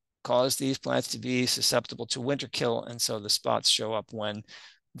that caused these plants to be susceptible to winter kill. And so the spots show up when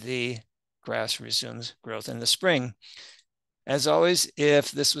the grass resumes growth in the spring. As always,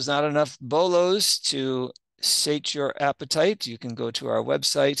 if this was not enough bolos to sate your appetite, you can go to our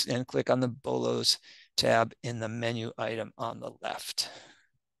website and click on the bolos tab in the menu item on the left.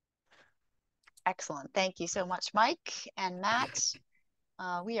 Excellent. Thank you so much, Mike and Matt.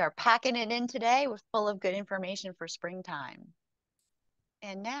 We are packing it in today with full of good information for springtime.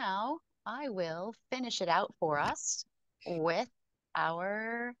 And now I will finish it out for us with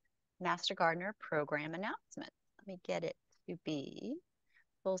our Master Gardener program announcement. Let me get it to be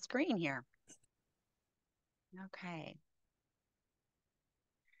full screen here. Okay.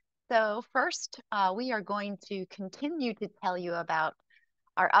 So first, we are going to continue to tell you about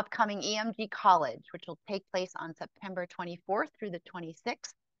our upcoming EMG College, which will take place on September 24th through the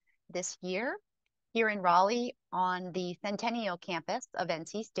 26th this year here in Raleigh on the Centennial campus of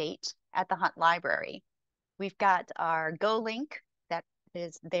NC State at the Hunt Library. We've got our Go link that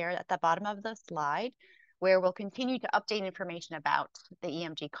is there at the bottom of the slide, where we'll continue to update information about the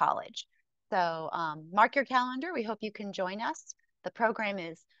EMG College. So mark your calendar. We hope you can join us. The program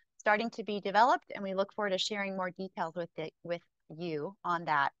is starting to be developed, and we look forward to sharing more details with you on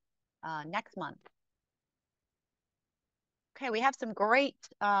that next month. Okay, we have some great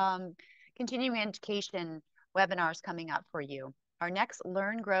continuing education webinars coming up for you. Our next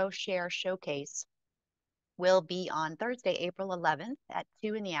Learn, Grow, Share Showcase will be on Thursday, April 11th at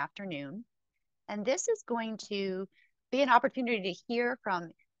 2 in the afternoon. And this is going to be an opportunity to hear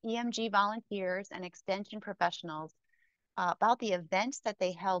from EMG volunteers and extension professionals about the events that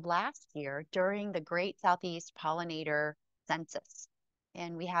they held last year during the Great Southeast Pollinator Census.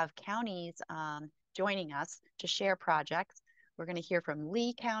 And we have counties joining us to share projects. We're going to hear from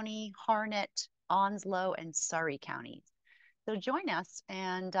Lee County, Harnett, Onslow, and Surrey counties. So join us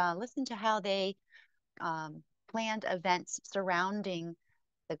and listen to how they planned events surrounding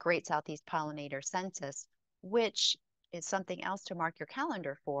the Great Southeast Pollinator Census, which is something else to mark your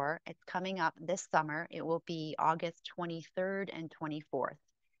calendar for. It's coming up this summer. It will be August 23rd and 24th.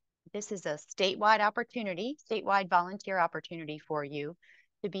 This is a statewide opportunity, statewide volunteer opportunity for you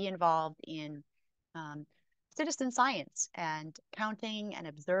to be involved in citizen science and counting and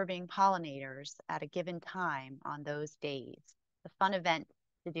observing pollinators at a given time on those days. A fun event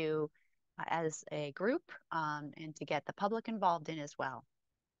to do as a group and to get the public involved in as well.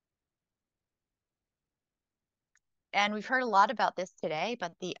 And we've heard a lot about this today,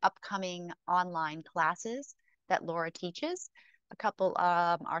 but the upcoming online classes that Laura teaches, a couple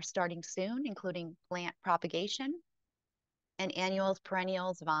are starting soon, including plant propagation and annuals,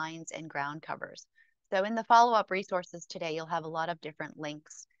 perennials, vines, and ground covers. So in the follow-up resources today, you'll have a lot of different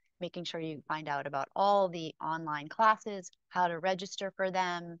links, making sure you find out about all the online classes, how to register for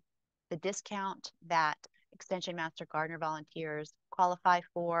them, the discount that Extension Master Gardener volunteers qualify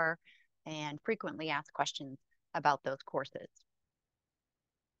for, and frequently asked questions about those courses.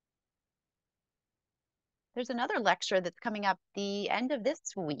 There's another lecture that's coming up the end of this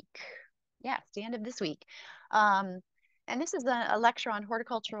week. Yes, the end of this week. And this is a lecture on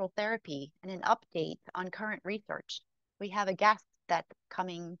horticultural therapy and an update on current research. We have a guest that's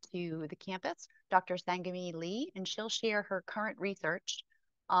coming to the campus, Dr. Sangami Lee, and she'll share her current research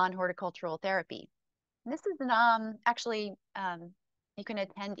on horticultural therapy. And this is you can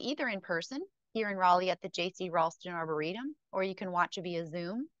attend either in person here in Raleigh at the J.C. Ralston Arboretum, or you can watch it via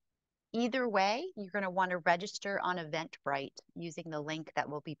Zoom. Either way, you're going to want to register on Eventbrite using the link that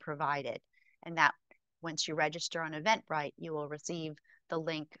will be provided. And that once you register on Eventbrite, you will receive the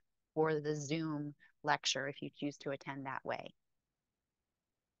link for the Zoom lecture if you choose to attend that way.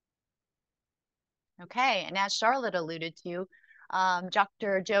 Okay, and as Charlotte alluded to,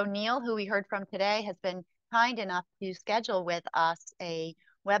 Dr. Joe Neal, who we heard from today, has been kind enough to schedule with us a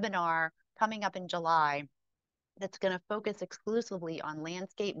webinar coming up in July that's going to focus exclusively on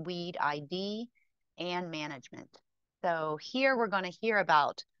landscape weed ID and management. So here we're going to hear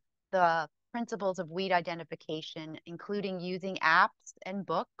about the principles of weed identification, including using apps and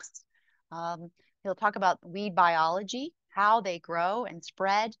books. He'll talk about weed biology, how they grow and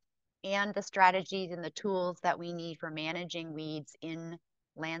spread, and the strategies and the tools that we need for managing weeds in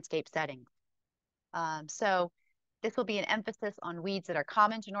landscape settings. So this will be an emphasis on weeds that are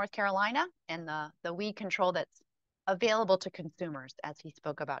common to North Carolina and the weed control that's available to consumers, as he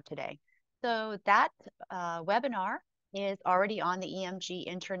spoke about today. So that webinar is already on the EMG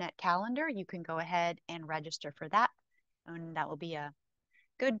Internet calendar. You can go ahead and register for that. And that will be a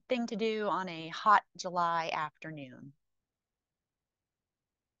good thing to do on a hot July afternoon.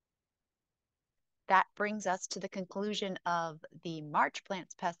 That brings us to the conclusion of the March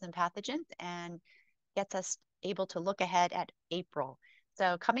Plants, Pests, and Pathogens and gets us able to look ahead at April.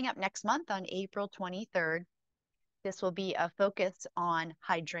 So coming up next month on April 23rd, this will be a focus on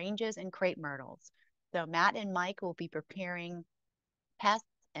hydrangeas and crepe myrtles. So Matt and Mike will be preparing pests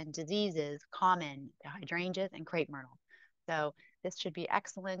and diseases common to hydrangeas and crepe myrtles. So this should be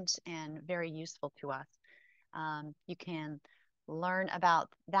excellent and very useful to us. You can learn about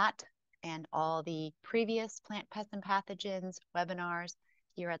that and all the previous Plant, Pests, and Pathogens webinars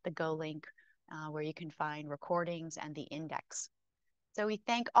here at the Go link, where you can find recordings and the index. So we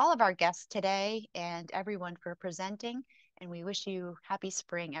thank all of our guests today and everyone for presenting, and we wish you happy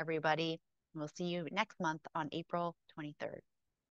spring, everybody. We'll see you next month on April 23rd.